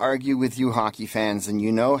got to argue with you hockey fans, and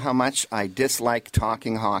you know how much I dislike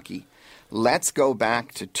talking hockey. Let's go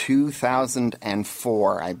back to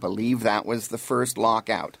 2004. I believe that was the first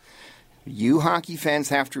lockout. You hockey fans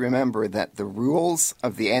have to remember that the rules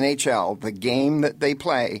of the NHL, the game that they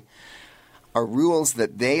play, are rules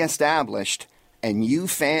that they established, and you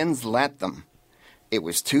fans let them. It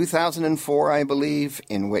was 2004, I believe,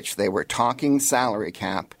 in which they were talking salary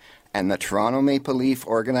cap, and the Toronto Maple Leaf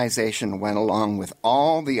organization went along with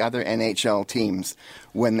all the other NHL teams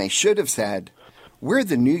when they should have said, we're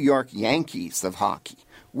the New York Yankees of hockey.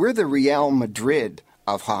 We're the Real Madrid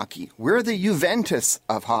of hockey. We're the Juventus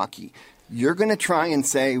of hockey. You're going to try and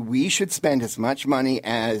say we should spend as much money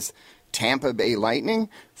as Tampa Bay Lightning?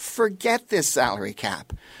 Forget this salary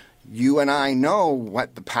cap. You and I know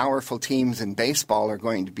what the powerful teams in baseball are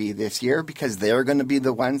going to be this year because they're going to be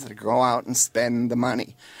the ones that go out and spend the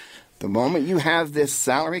money. The moment you have this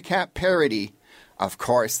salary cap parity, of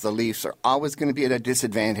course, the Leafs are always going to be at a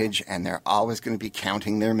disadvantage, and they're always going to be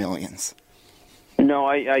counting their millions. No,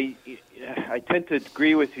 I tend to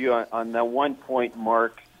agree with you on that one point,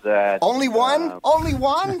 Mark. That only one, only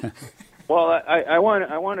one. Well, I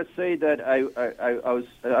want to say that I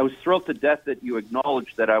was thrilled to death that you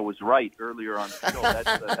acknowledged that I was right earlier on the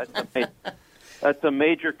show. That's a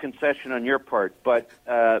major concession on your part. But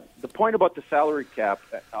the point about the salary cap,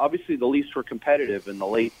 obviously the Leafs were competitive in the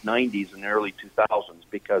late 90s and early 2000s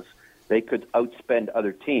because they could outspend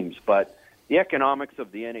other teams. But the economics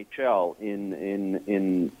of the NHL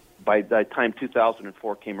in by the time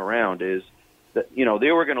 2004 came around is that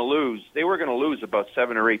they were going to lose about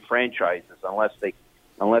 7 or 8 franchises unless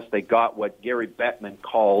they got what Gary Bettman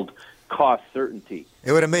called cost certainty.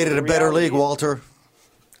 It would have made it a better league, Walter.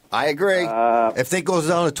 I agree. If it goes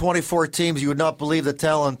down to 24 teams, you would not believe the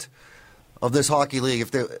talent of this hockey league.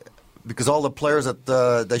 Because all the players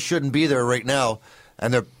that shouldn't be there right now,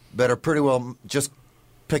 and that are pretty well just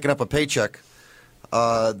picking up a paycheck,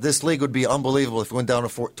 this league would be unbelievable if it went down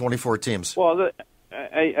to 24 teams. Well,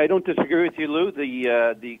 I don't disagree with you, Lou.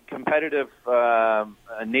 The competitive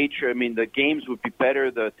nature. I mean, the games would be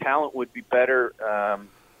better. The talent would be better.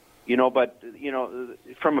 But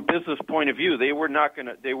from a business point of view, they were not going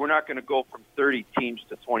to go from 30 teams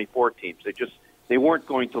to 24 teams. They weren't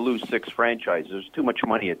going to lose 6 franchises. There's too much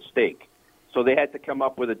money at stake. So they had to come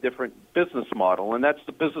up with a different business model, and that's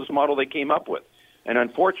the business model they came up with. And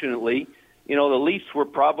unfortunately, the Leafs were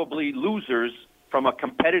probably losers from a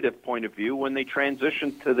competitive point of view when they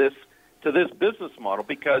transitioned to this business model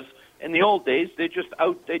because in the old days they just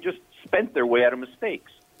spent their way out of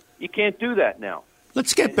mistakes. You can't do that now.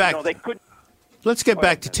 Let's get back. Let's get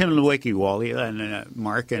back to Tim Lewicki, Wally, and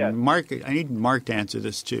Mark. And Mark, I need Mark to answer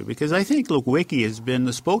this too, because I think Lewicki has been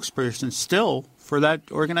the spokesperson still for that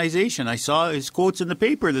organization. I saw his quotes in the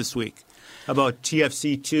paper this week about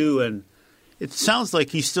TFC2, and it sounds like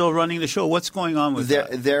he's still running the show. What's going on with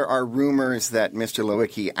that? There are rumors that Mr.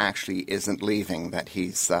 Lewicki actually isn't leaving, that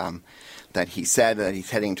he said that he's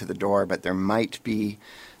heading to the door, but there might be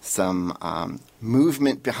some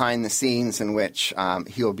movement behind the scenes in which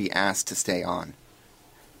he'll be asked to stay on.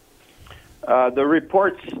 The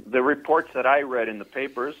reports that I read in the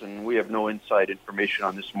papers, and we have no inside information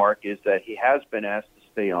on this, Mark, is that he has been asked to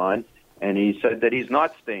stay on, and he said that he's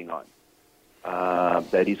not staying on,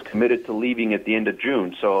 that he's committed to leaving at the end of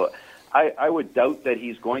June. So I would doubt that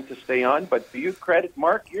he's going to stay on, but do you credit,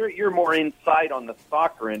 Mark? You're more inside on the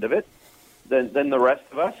soccer end of it than the rest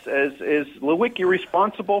of us. Is Lewicki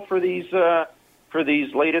responsible for these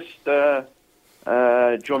latest Jovinko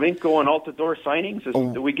and Altidore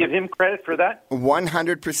signings? Do we give him credit for that?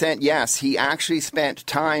 100% yes. He actually spent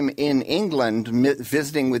time in England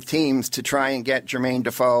visiting with teams to try and get Jermaine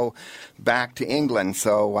Defoe back to England.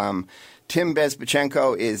 So Tim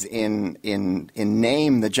Bezbatchenko is in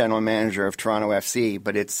name the general manager of Toronto FC,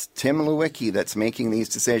 but it's Tim Lewicki that's making these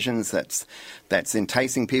decisions, that's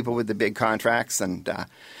enticing people with the big contracts. And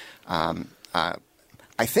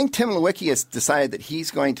I think Tim Lewicki has decided that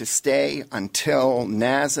he's going to stay until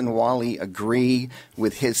Naz and Wally agree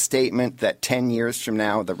with his statement that 10 years from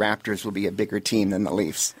now the Raptors will be a bigger team than the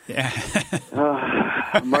Leafs. Yeah.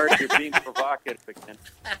 Mark, you're being provocative again.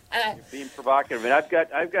 You're being provocative. And I've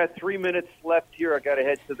got 3 minutes left here. I've got to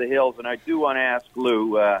head to the hills, and I do want to ask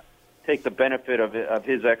Lou, take the benefit of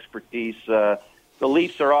his expertise. The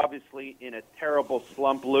Leafs are obviously in a terrible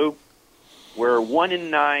slump, Lou. We're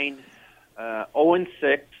 1-9,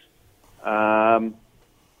 0-6. 3-14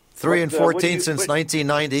 since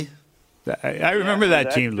 1990. I remember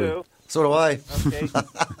that team, Lou. Too. So do I. Okay.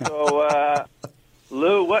 So,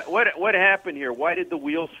 Lou, what happened here? Why did the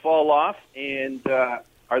wheels fall off? And are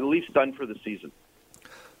the Leafs done for the season?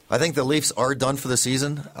 I think the Leafs are done for the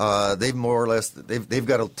season. They've more or less they've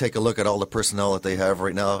got to take a look at all the personnel that they have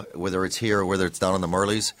right now, whether it's here or whether it's down in the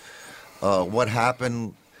Marlies. What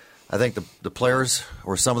happened? I think the players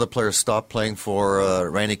or some of the players stopped playing for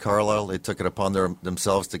Randy Carlyle. They took it upon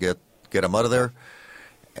themselves to get him out of there.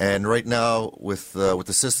 And right now, with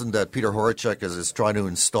the system that Peter Horacek is trying to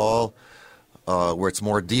install, where it's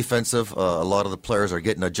more defensive, a lot of the players are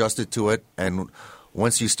getting adjusted to it. And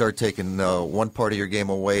once you start taking one part of your game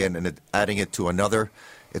away and adding it to another,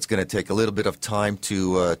 it's going to take a little bit of time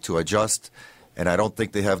to adjust. And I don't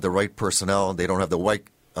think they have the right personnel. They don't have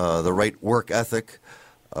the right work ethic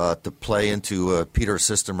to play into Peter's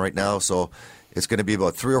system right now. So it's going to be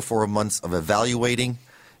about 3 or 4 months of evaluating.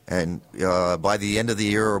 And by the end of the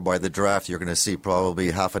year or by the draft, you're going to see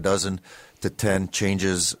probably 6 to 10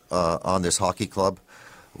 changes on this hockey club.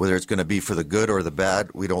 Whether it's going to be for the good or the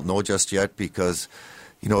bad, we don't know just yet because,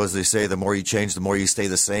 as they say, the more you change, the more you stay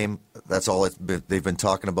the same. That's all they've been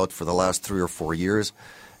talking about for the last 3 or 4 years.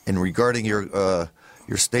 And regarding your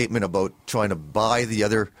statement about trying to buy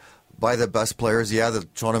the best players, yeah, the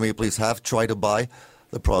Toronto Maple Leafs have tried to buy.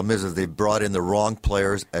 The problem is they brought in the wrong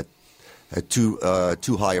players at too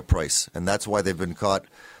high a price, and that's why they've been caught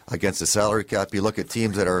against the salary cap. You look at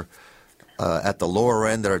teams that are at the lower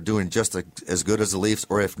end that are doing just as good as the Leafs,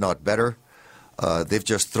 or if not better. They've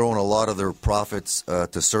just thrown a lot of their profits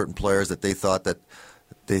to certain players that they thought that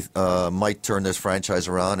they might turn this franchise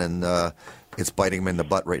around, and it's biting them in the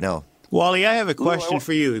butt right now. Wally, I have a question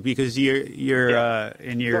for you because you're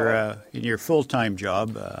in your full-time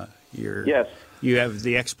job. Yes. You have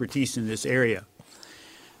the expertise in this area.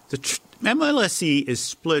 The MLSE is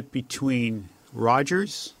split between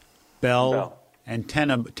Rogers, Bell. And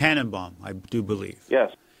Tannenbaum, I do believe.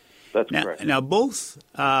 Yes, that's correct. Now, both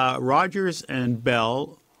Rogers and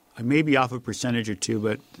Bell, I may be off a percentage or two,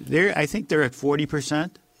 but I think they're at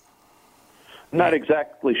 40%. Not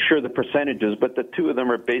exactly sure the percentages, but the two of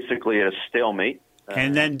them are basically at a stalemate.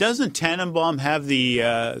 And then doesn't Tannenbaum have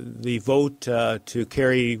the vote to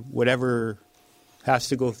carry whatever has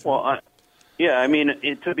to go through? Well, I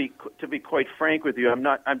mean, to be quite frank with you, I'm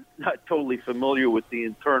not totally familiar with the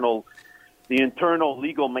internal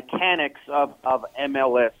legal mechanics of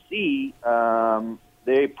MLSE.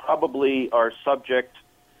 They probably are subject,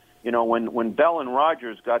 when Bell and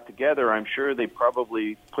Rogers got together, I'm sure they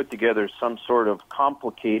probably put together some sort of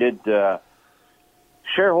complicated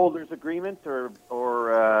shareholders agreement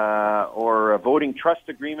or a voting trust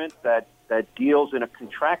agreement that deals in a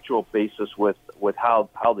contractual basis with how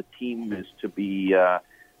the team is to be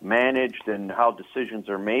managed and how decisions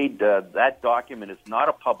are made. That document is not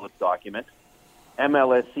a public document.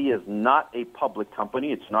 MLSE is not a public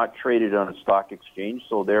company. It's not traded on a stock exchange,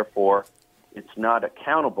 so therefore it's not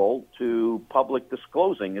accountable to public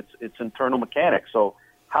disclosing. It's internal mechanics. So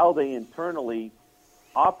how they internally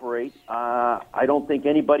operate, I don't think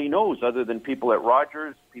anybody knows other than people at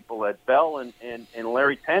Rogers, people at Bell, and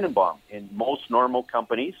Larry Tannenbaum. In most normal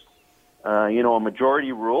companies, a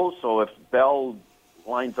majority rule. So if Bell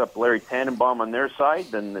lines up Larry Tannenbaum on their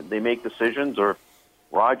side, then they make decisions, or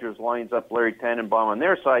Rogers lines up Larry Tannenbaum on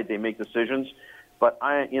their side, they make decisions. But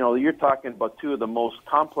you're talking about two of the most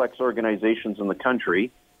complex organizations in the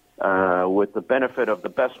country, with the benefit of the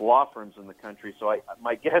best law firms in the country. So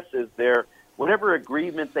my guess is whatever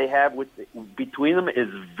agreement they have between them is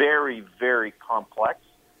very, very complex,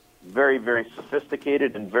 very, very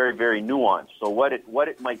sophisticated, and very, very nuanced. So what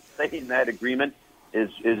it might say in that agreement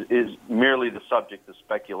is merely the subject of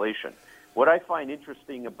speculation. What I find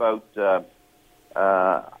interesting about the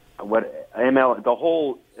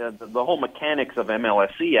whole mechanics of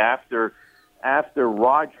MLSE after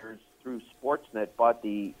Rogers through Sportsnet bought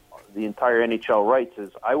the entire NHL rights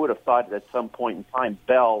is I would have thought at some point in time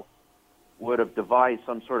Bell would have devised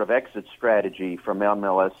some sort of exit strategy from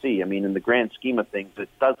MLSE. I mean, in the grand scheme of things, it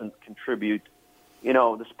doesn't contribute.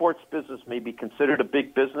 The sports business may be considered a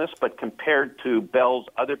big business, but compared to Bell's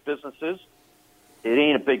other businesses, it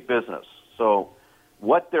ain't a big business. So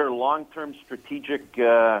what their long-term strategic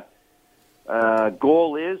goal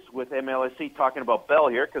is with MLSE, talking about Bell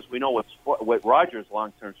here, because we know what Rogers'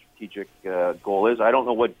 long-term strategic goal is. I don't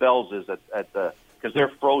know what Bell's is because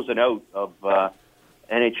they're frozen out of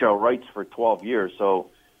NHL rights for 12 years. So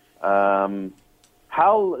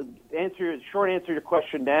Short answer to your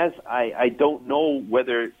question, Naz, I don't know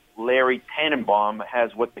whether Larry Tannenbaum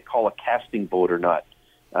has what they call a casting vote or not.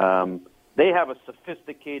 They have a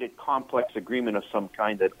sophisticated, complex agreement of some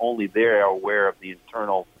kind that only they are aware of the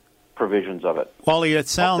internal provisions of it. Wally, it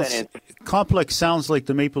sounds complex. Sounds like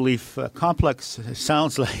the Maple Leaf complex.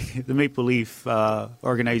 Sounds like the Maple Leaf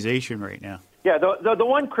organization right now. Yeah, the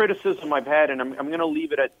one criticism I've had, and I'm going to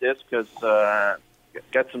leave it at this because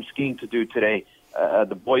got some skiing to do today.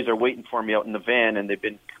 The boys are waiting for me out in the van, and they've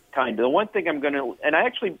been kind. The one thing I'm going to, and I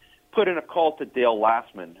actually put in a call to Dale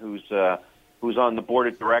Lassman, who's on the board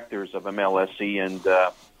of directors of MLSE, and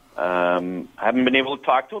I haven't been able to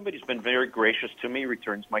talk to him, but he's been very gracious to me,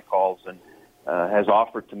 returns my calls, and has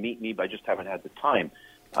offered to meet me, but I just haven't had the time.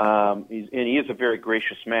 And he is a very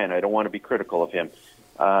gracious man. I don't want to be critical of him.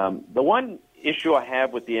 The one issue I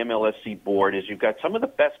have with the MLSE board is you've got some of the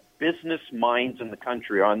best business minds in the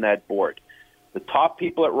country on that board. The top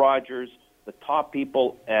people at Rogers, the top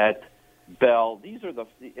people at Bell. These are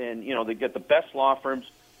they get the best law firms.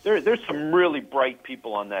 There's some really bright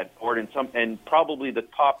people on that board, and probably the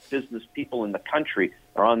top business people in the country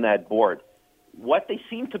are on that board. What they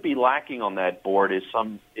seem to be lacking on that board is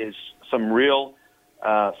some real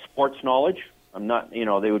sports knowledge.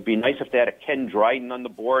 They would be nice if they had a Ken Dryden on the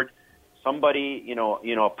board, somebody,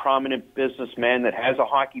 a prominent businessman that has a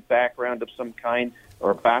hockey background of some kind or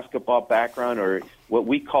a basketball background, or what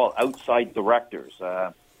we call outside directors.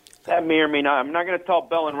 That may or may not. I'm not going to tell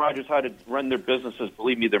Bell and Rogers how to run their businesses.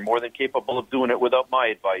 Believe me, they're more than capable of doing it without my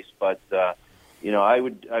advice. But I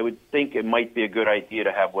would think it might be a good idea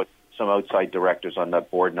to have some outside directors on that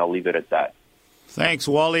board, and I'll leave it at that. Thanks,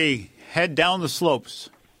 Wally. Head down the slopes.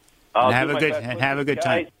 And have a good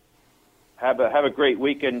time. Have a great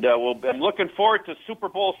week, and I'm looking forward to Super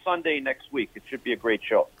Bowl Sunday next week. It should be a great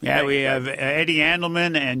show. Yeah, Thanks, we have Eddie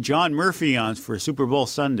Andelman and John Murphy on for Super Bowl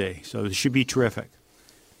Sunday, so it should be terrific.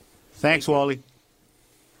 Thanks, Wally.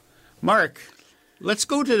 Mark, let's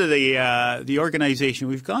go to the organization.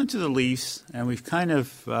 We've gone to the Leafs, and we've kind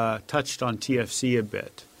of touched on TFC a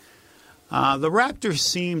bit. The Raptors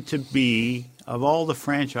seem to be, of all the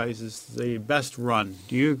franchises, the best run.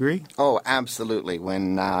 Do you agree? Oh, absolutely.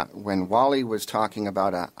 When Wally was talking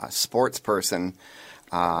about a sports person,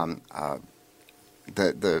 there's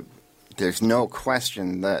no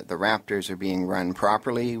question that the Raptors are being run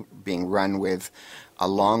properly, being run with a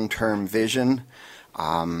long-term vision.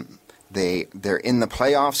 They're in the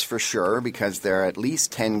playoffs for sure because they're at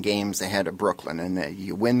least 10 games ahead of Brooklyn, and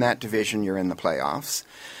you win that division, you're in the playoffs.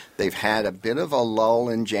 They've had a bit of a lull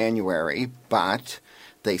in January, but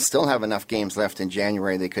they still have enough games left in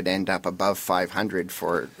January they could end up above 500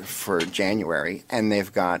 for January. And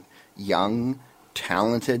they've got young,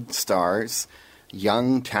 talented stars,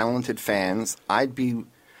 young, talented fans. I'd be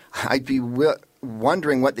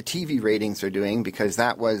wondering what the TV ratings are doing, because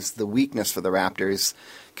that was the weakness for the Raptors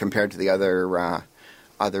compared to the other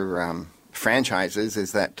franchises,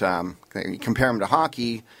 is that you compare them to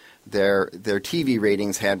hockey, their TV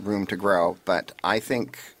ratings had room to grow, but I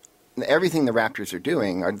think everything the Raptors are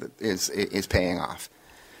doing is paying off.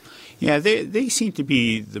 Yeah, they seem to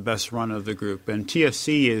be the best run of the group, and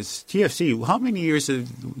TFC. How many years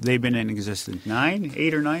have they been in existence?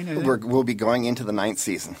 8 or 9? I think? We'll be going into the 9th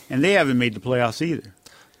season, and they haven't made the playoffs either.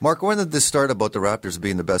 Mark, when did this start about the Raptors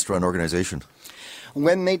being the best run organization?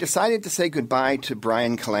 When they decided to say goodbye to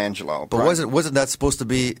Brian Colangelo. But wasn't that supposed to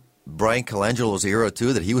be Brian Colangelo's era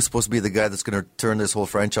too, that he was supposed to be the guy that's going to turn this whole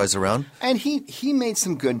franchise around? And he made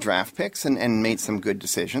some good draft picks and made some good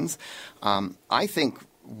decisions. I think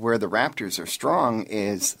where the Raptors are strong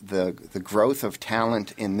is the growth of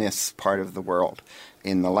talent in this part of the world.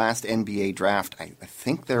 In the last NBA draft, I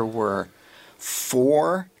think there were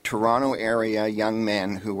 4 Toronto area young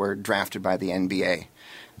men who were drafted by the NBA.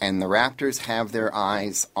 And the Raptors have their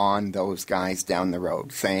eyes on those guys down the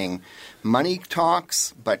road, saying money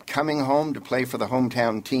talks, but coming home to play for the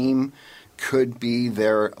hometown team could be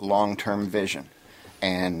their long-term vision.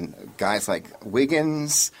 And guys like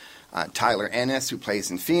Wiggins, Tyler Ennis, who plays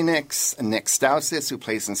in Phoenix, and Nick Stauskas, who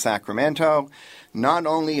plays in Sacramento, not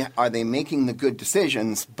only are they making the good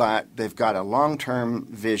decisions, but they've got a long-term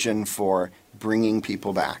vision for bringing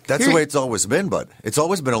people back. That's the way it's always been, bud. It's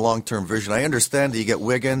always been a long-term vision. I understand that you get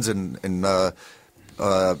Wiggins and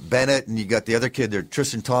Bennett, and you got the other kid there,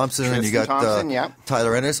 Tristan Thompson, and you got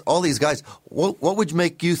Tyler Ennis. All these guys. What would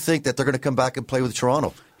make you think that they're going to come back and play with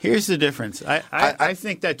Toronto? Here's the difference. I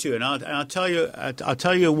think that too, and I'll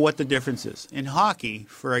tell you what the difference is. In hockey,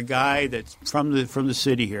 for a guy that's from the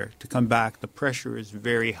city here to come back, the pressure is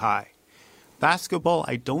very high. Basketball,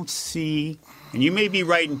 I don't see, and you may be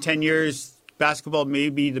right in 10 years. Basketball may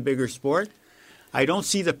be the bigger sport. I don't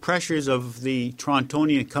see the pressures of the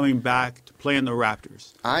Torontonian coming back to play in the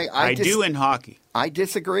Raptors. I do in hockey. I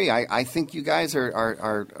disagree. I think you guys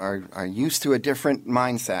are used to a different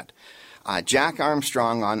mindset. Jack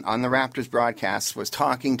Armstrong on the Raptors broadcast was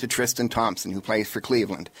talking to Tristan Thompson, who plays for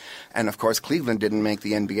Cleveland. And, of course, Cleveland didn't make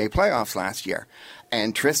the NBA playoffs last year.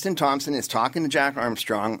 And Tristan Thompson is talking to Jack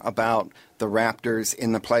Armstrong about the Raptors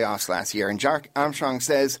in the playoffs last year. And Jack Armstrong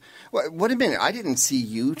says, wait a minute, I didn't see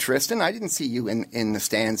you, Tristan. I didn't see you in the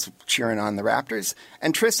stands cheering on the Raptors.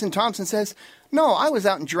 And Tristan Thompson says, no, I was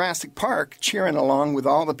out in Jurassic Park cheering along with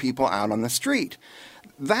all the people out on the street.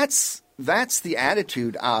 That's the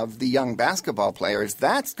attitude of the young basketball players.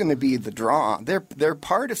 That's going to be the draw. They're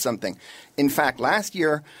part of something. In fact, last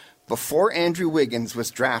year, before Andrew Wiggins was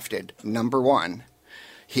drafted, number 1,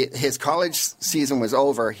 his college season was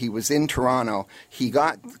over. He was in Toronto. He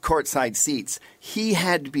got courtside seats. He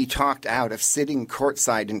had to be talked out of sitting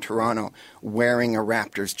courtside in Toronto wearing a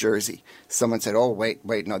Raptors jersey. Someone said, oh, wait,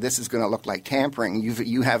 no, this is going to look like tampering.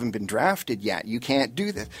 You haven't been drafted yet. You can't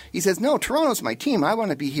do this. He says, no, Toronto's my team. I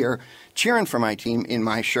want to be here cheering for my team in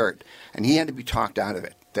my shirt. And he had to be talked out of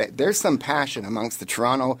it. There's some passion amongst the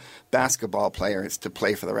Toronto basketball players to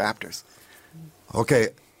play for the Raptors.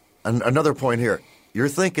 Okay, another point here. You're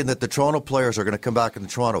thinking that the Toronto players are going to come back into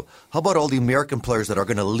Toronto. How about all the American players that are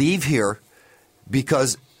going to leave here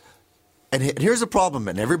because – and here's the problem,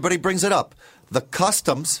 and everybody brings it up. The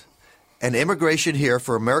customs and immigration here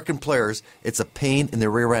for American players, it's a pain in the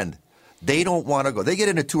rear end. They don't want to go. They get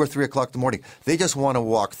in at 2 or 3 o'clock in the morning. They just want to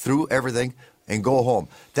walk through everything and go home.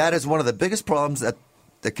 That is one of the biggest problems that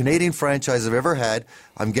the Canadian franchise have ever had.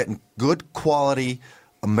 I'm getting good quality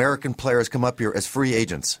American players come up here as free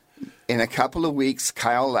agents. In a couple of weeks,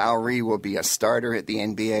 Kyle Lowry will be a starter at the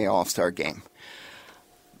NBA All-Star Game.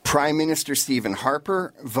 Prime Minister Stephen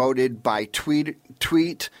Harper voted by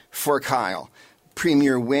tweet for Kyle.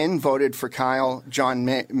 Premier Wynne voted for Kyle.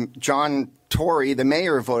 John Tory, the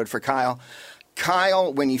mayor, voted for Kyle.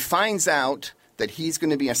 Kyle, when he finds out that he's going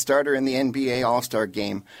to be a starter in the NBA All-Star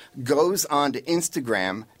Game, goes on to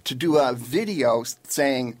Instagram to do a video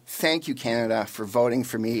saying, thank you, Canada, for voting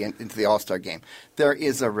for me into the All-Star Game. There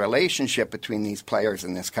is a relationship between these players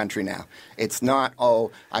in this country now. It's not, oh,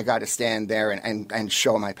 I got to stand there and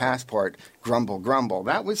show my passport, grumble, grumble.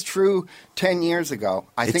 That was true 10 years ago.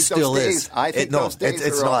 I think those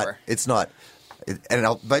days are over. It's not. And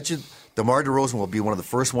I'll bet you DeMar DeRozan will be one of the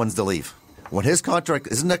first ones to leave. When his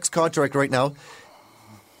next contract right now,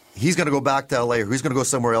 he's going to go back to L.A. or he's going to go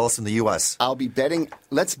somewhere else in the U.S. I'll be betting.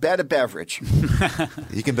 Let's bet a beverage.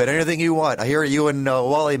 You can bet anything you want. I hear you and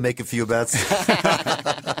Wally make a few bets.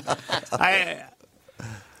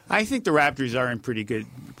 I think the Raptors are in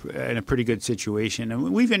a pretty good situation.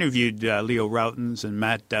 And we've interviewed Leo Routens and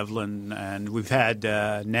Matt Devlin, and we've had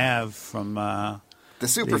Nav from the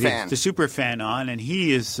Superfan. The Superfan on, and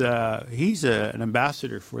he's an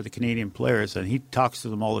ambassador for the Canadian players, and he talks to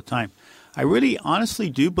them all the time. I really honestly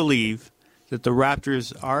do believe that the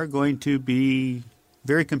Raptors are going to be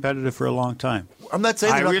very competitive for a long time. I'm not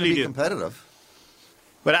saying they're not going to be competitive.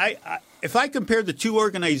 But if I compare the two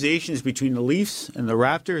organizations between the Leafs and the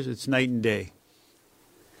Raptors, it's night and day.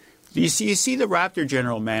 You see the Raptor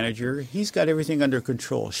general manager, he's got everything under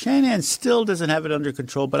control. Shanahan still doesn't have it under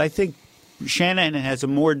control, but I think Shanahan has a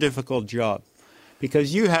more difficult job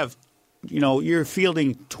because you're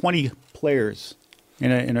fielding 20 players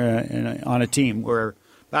on a team where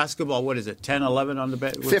basketball, what is it, 10, 11 on the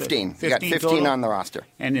bench? 15. You got 15 total on the roster.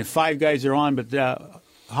 And if 5 guys are on, but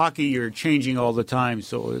hockey, you're changing all the time,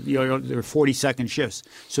 so there are 40-second shifts.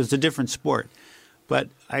 So it's a different sport. But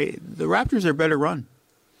the Raptors are better run.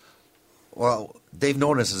 Well, Dave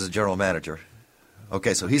Nonis is a general manager.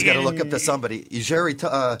 Okay, so he's got to look up to somebody.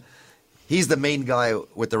 He's the main guy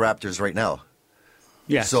with the Raptors right now.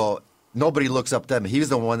 Yes. So nobody looks up to him. He's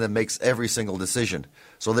the one that makes every single decision.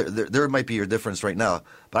 So there might be your difference right now.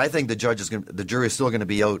 But I think the jury is still going to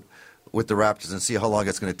be out with the Raptors and see how long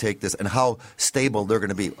it's going to take this and how stable they're going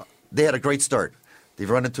to be. They had a great start. They've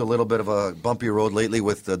run into a little bit of a bumpy road lately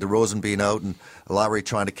with DeRozan being out and Lowry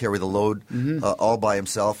trying to carry the load all by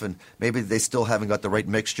himself. And maybe they still haven't got the right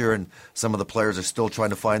mixture, and some of the players are still trying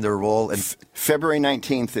to find their role. And February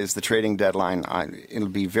 19th is the trading deadline. It'll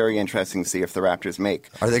be very interesting to see if the Raptors make.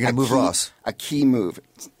 Are they going to move Ross? A key move.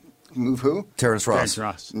 Move who? Terrence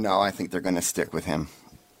Ross. No, I think they're going to stick with him.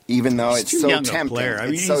 Even though it's so tempting. Player. I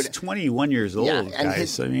mean, he's 21 years old,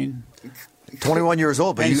 guys. 21 years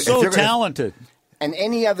old. But and so talented. And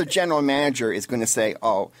any other general manager is going to say,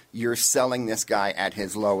 oh, you're selling this guy at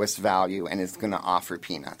his lowest value and is going to offer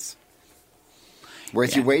peanuts.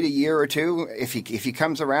 Whereas you wait a year or two, if he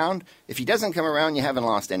comes around, if he doesn't come around, you haven't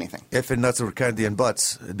lost anything. If and nuts or candy and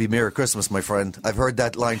butts, it'd be Merry Christmas, my friend. I've heard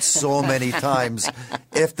that line so many times.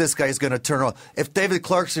 If this guy's going to turn on, if David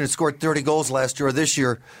Clarkson had scored 30 goals last year or this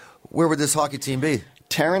year, where would this hockey team be?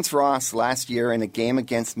 Terrence Ross last year in a game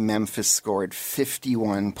against Memphis scored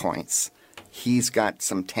 51 points. He's got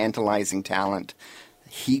some tantalizing talent.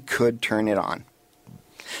 He could turn it on.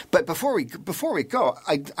 But before we go,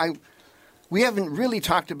 we haven't really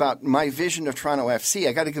talked about my vision of Toronto FC.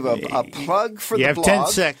 I got to give a plug for the blog. You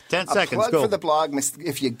have 10 seconds. A plug Go. for the blog.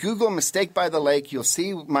 If you Google Mistake by the Lake, you'll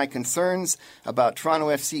see my concerns about Toronto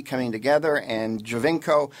FC coming together and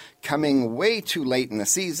Jovinko coming way too late in the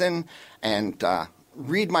season. And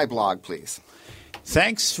read my blog, please.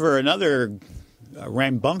 Thanks for another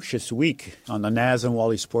rambunctious week on the Naz and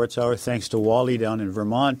Wally Sports Hour. Thanks to Wally down in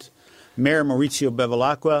Vermont, Mayor Maurizio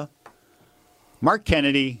Bevilacqua, Mark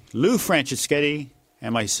Kennedy, Lou Franceschetti,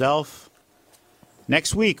 and myself.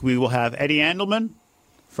 Next week, we will have Eddie Andelman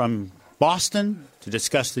from Boston to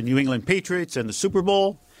discuss the New England Patriots and the Super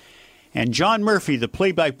Bowl. And John Murphy, the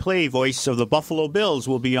play-by-play voice of the Buffalo Bills,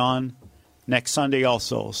 will be on next Sunday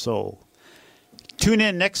also. So tune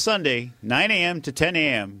in next Sunday, 9 a.m. to 10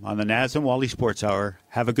 a.m. on the Naz and Wally Sports Hour.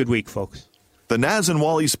 Have a good week, folks. The Naz and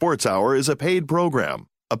Wally Sports Hour is a paid program.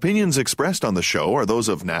 Opinions expressed on the show are those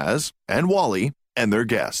of Naz and Wally and their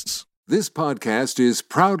guests. This podcast is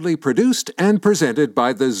proudly produced and presented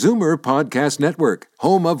by the Zoomer Podcast Network,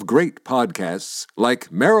 home of great podcasts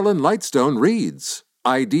like Marilyn Lightstone Reads,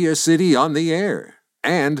 Idea City on the Air,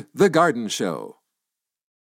 and The Garden Show.